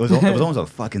again. It was almost a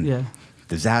fucking Yeah.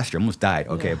 disaster. Almost died.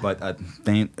 Okay, but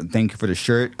thank you for the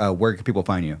shirt. Where can people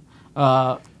find you?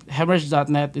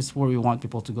 Hemorage.net is where we want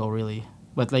people to go, really.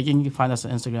 But like you can find us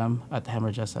on Instagram at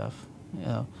HemorrageSF, you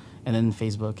know, and then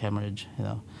Facebook Hemorrhage, you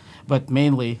know. But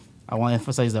mainly, I want to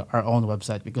emphasize our own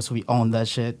website because we own that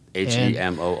shit.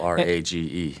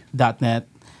 HEMORAGE. .net,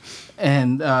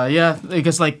 and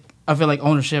because like I feel like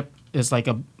ownership is like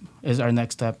is our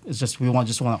next step. It's just we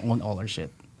just want to own all our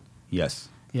shit. Yes.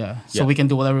 Yeah, so Yeah. we can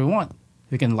do whatever we want.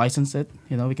 We can license it,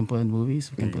 you know. We can put it in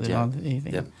movies. We can put it on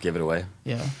anything. Yeah, give it away.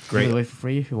 Yeah, Great. Give it away for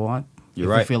free if you want. You're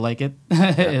if right. you feel like it.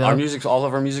 Our music, all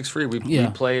of our music's free. We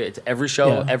play it every show.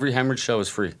 Yeah. Every Hemorrhage show is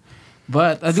free.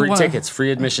 But I do Free want tickets,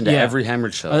 free admission to every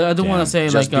Hemorrhage show. I do want Damn. to say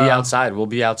Just like be outside. We'll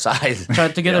be outside. try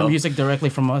to get You our know? music directly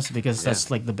from us because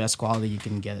that's like the best quality you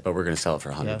can get. But we're gonna sell it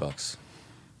for $100. Yeah.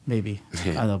 Maybe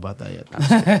I don't know about that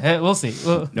yet. We'll see.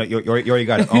 No, you already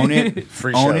got to own it,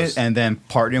 Free own shows. it, and then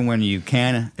partner when you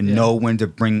can, and know when to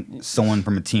bring someone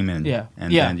from a team in. Yeah.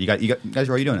 and Yeah. then you guys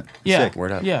are already doing it. Yeah, Sick.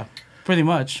 Word up. yeah, pretty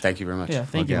much. Thank you very much. Yeah,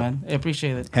 thank you, Okay. man. I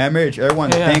appreciate it. Hemorrhage, everyone.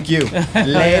 Yeah. Thank you.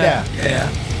 Later. Yeah.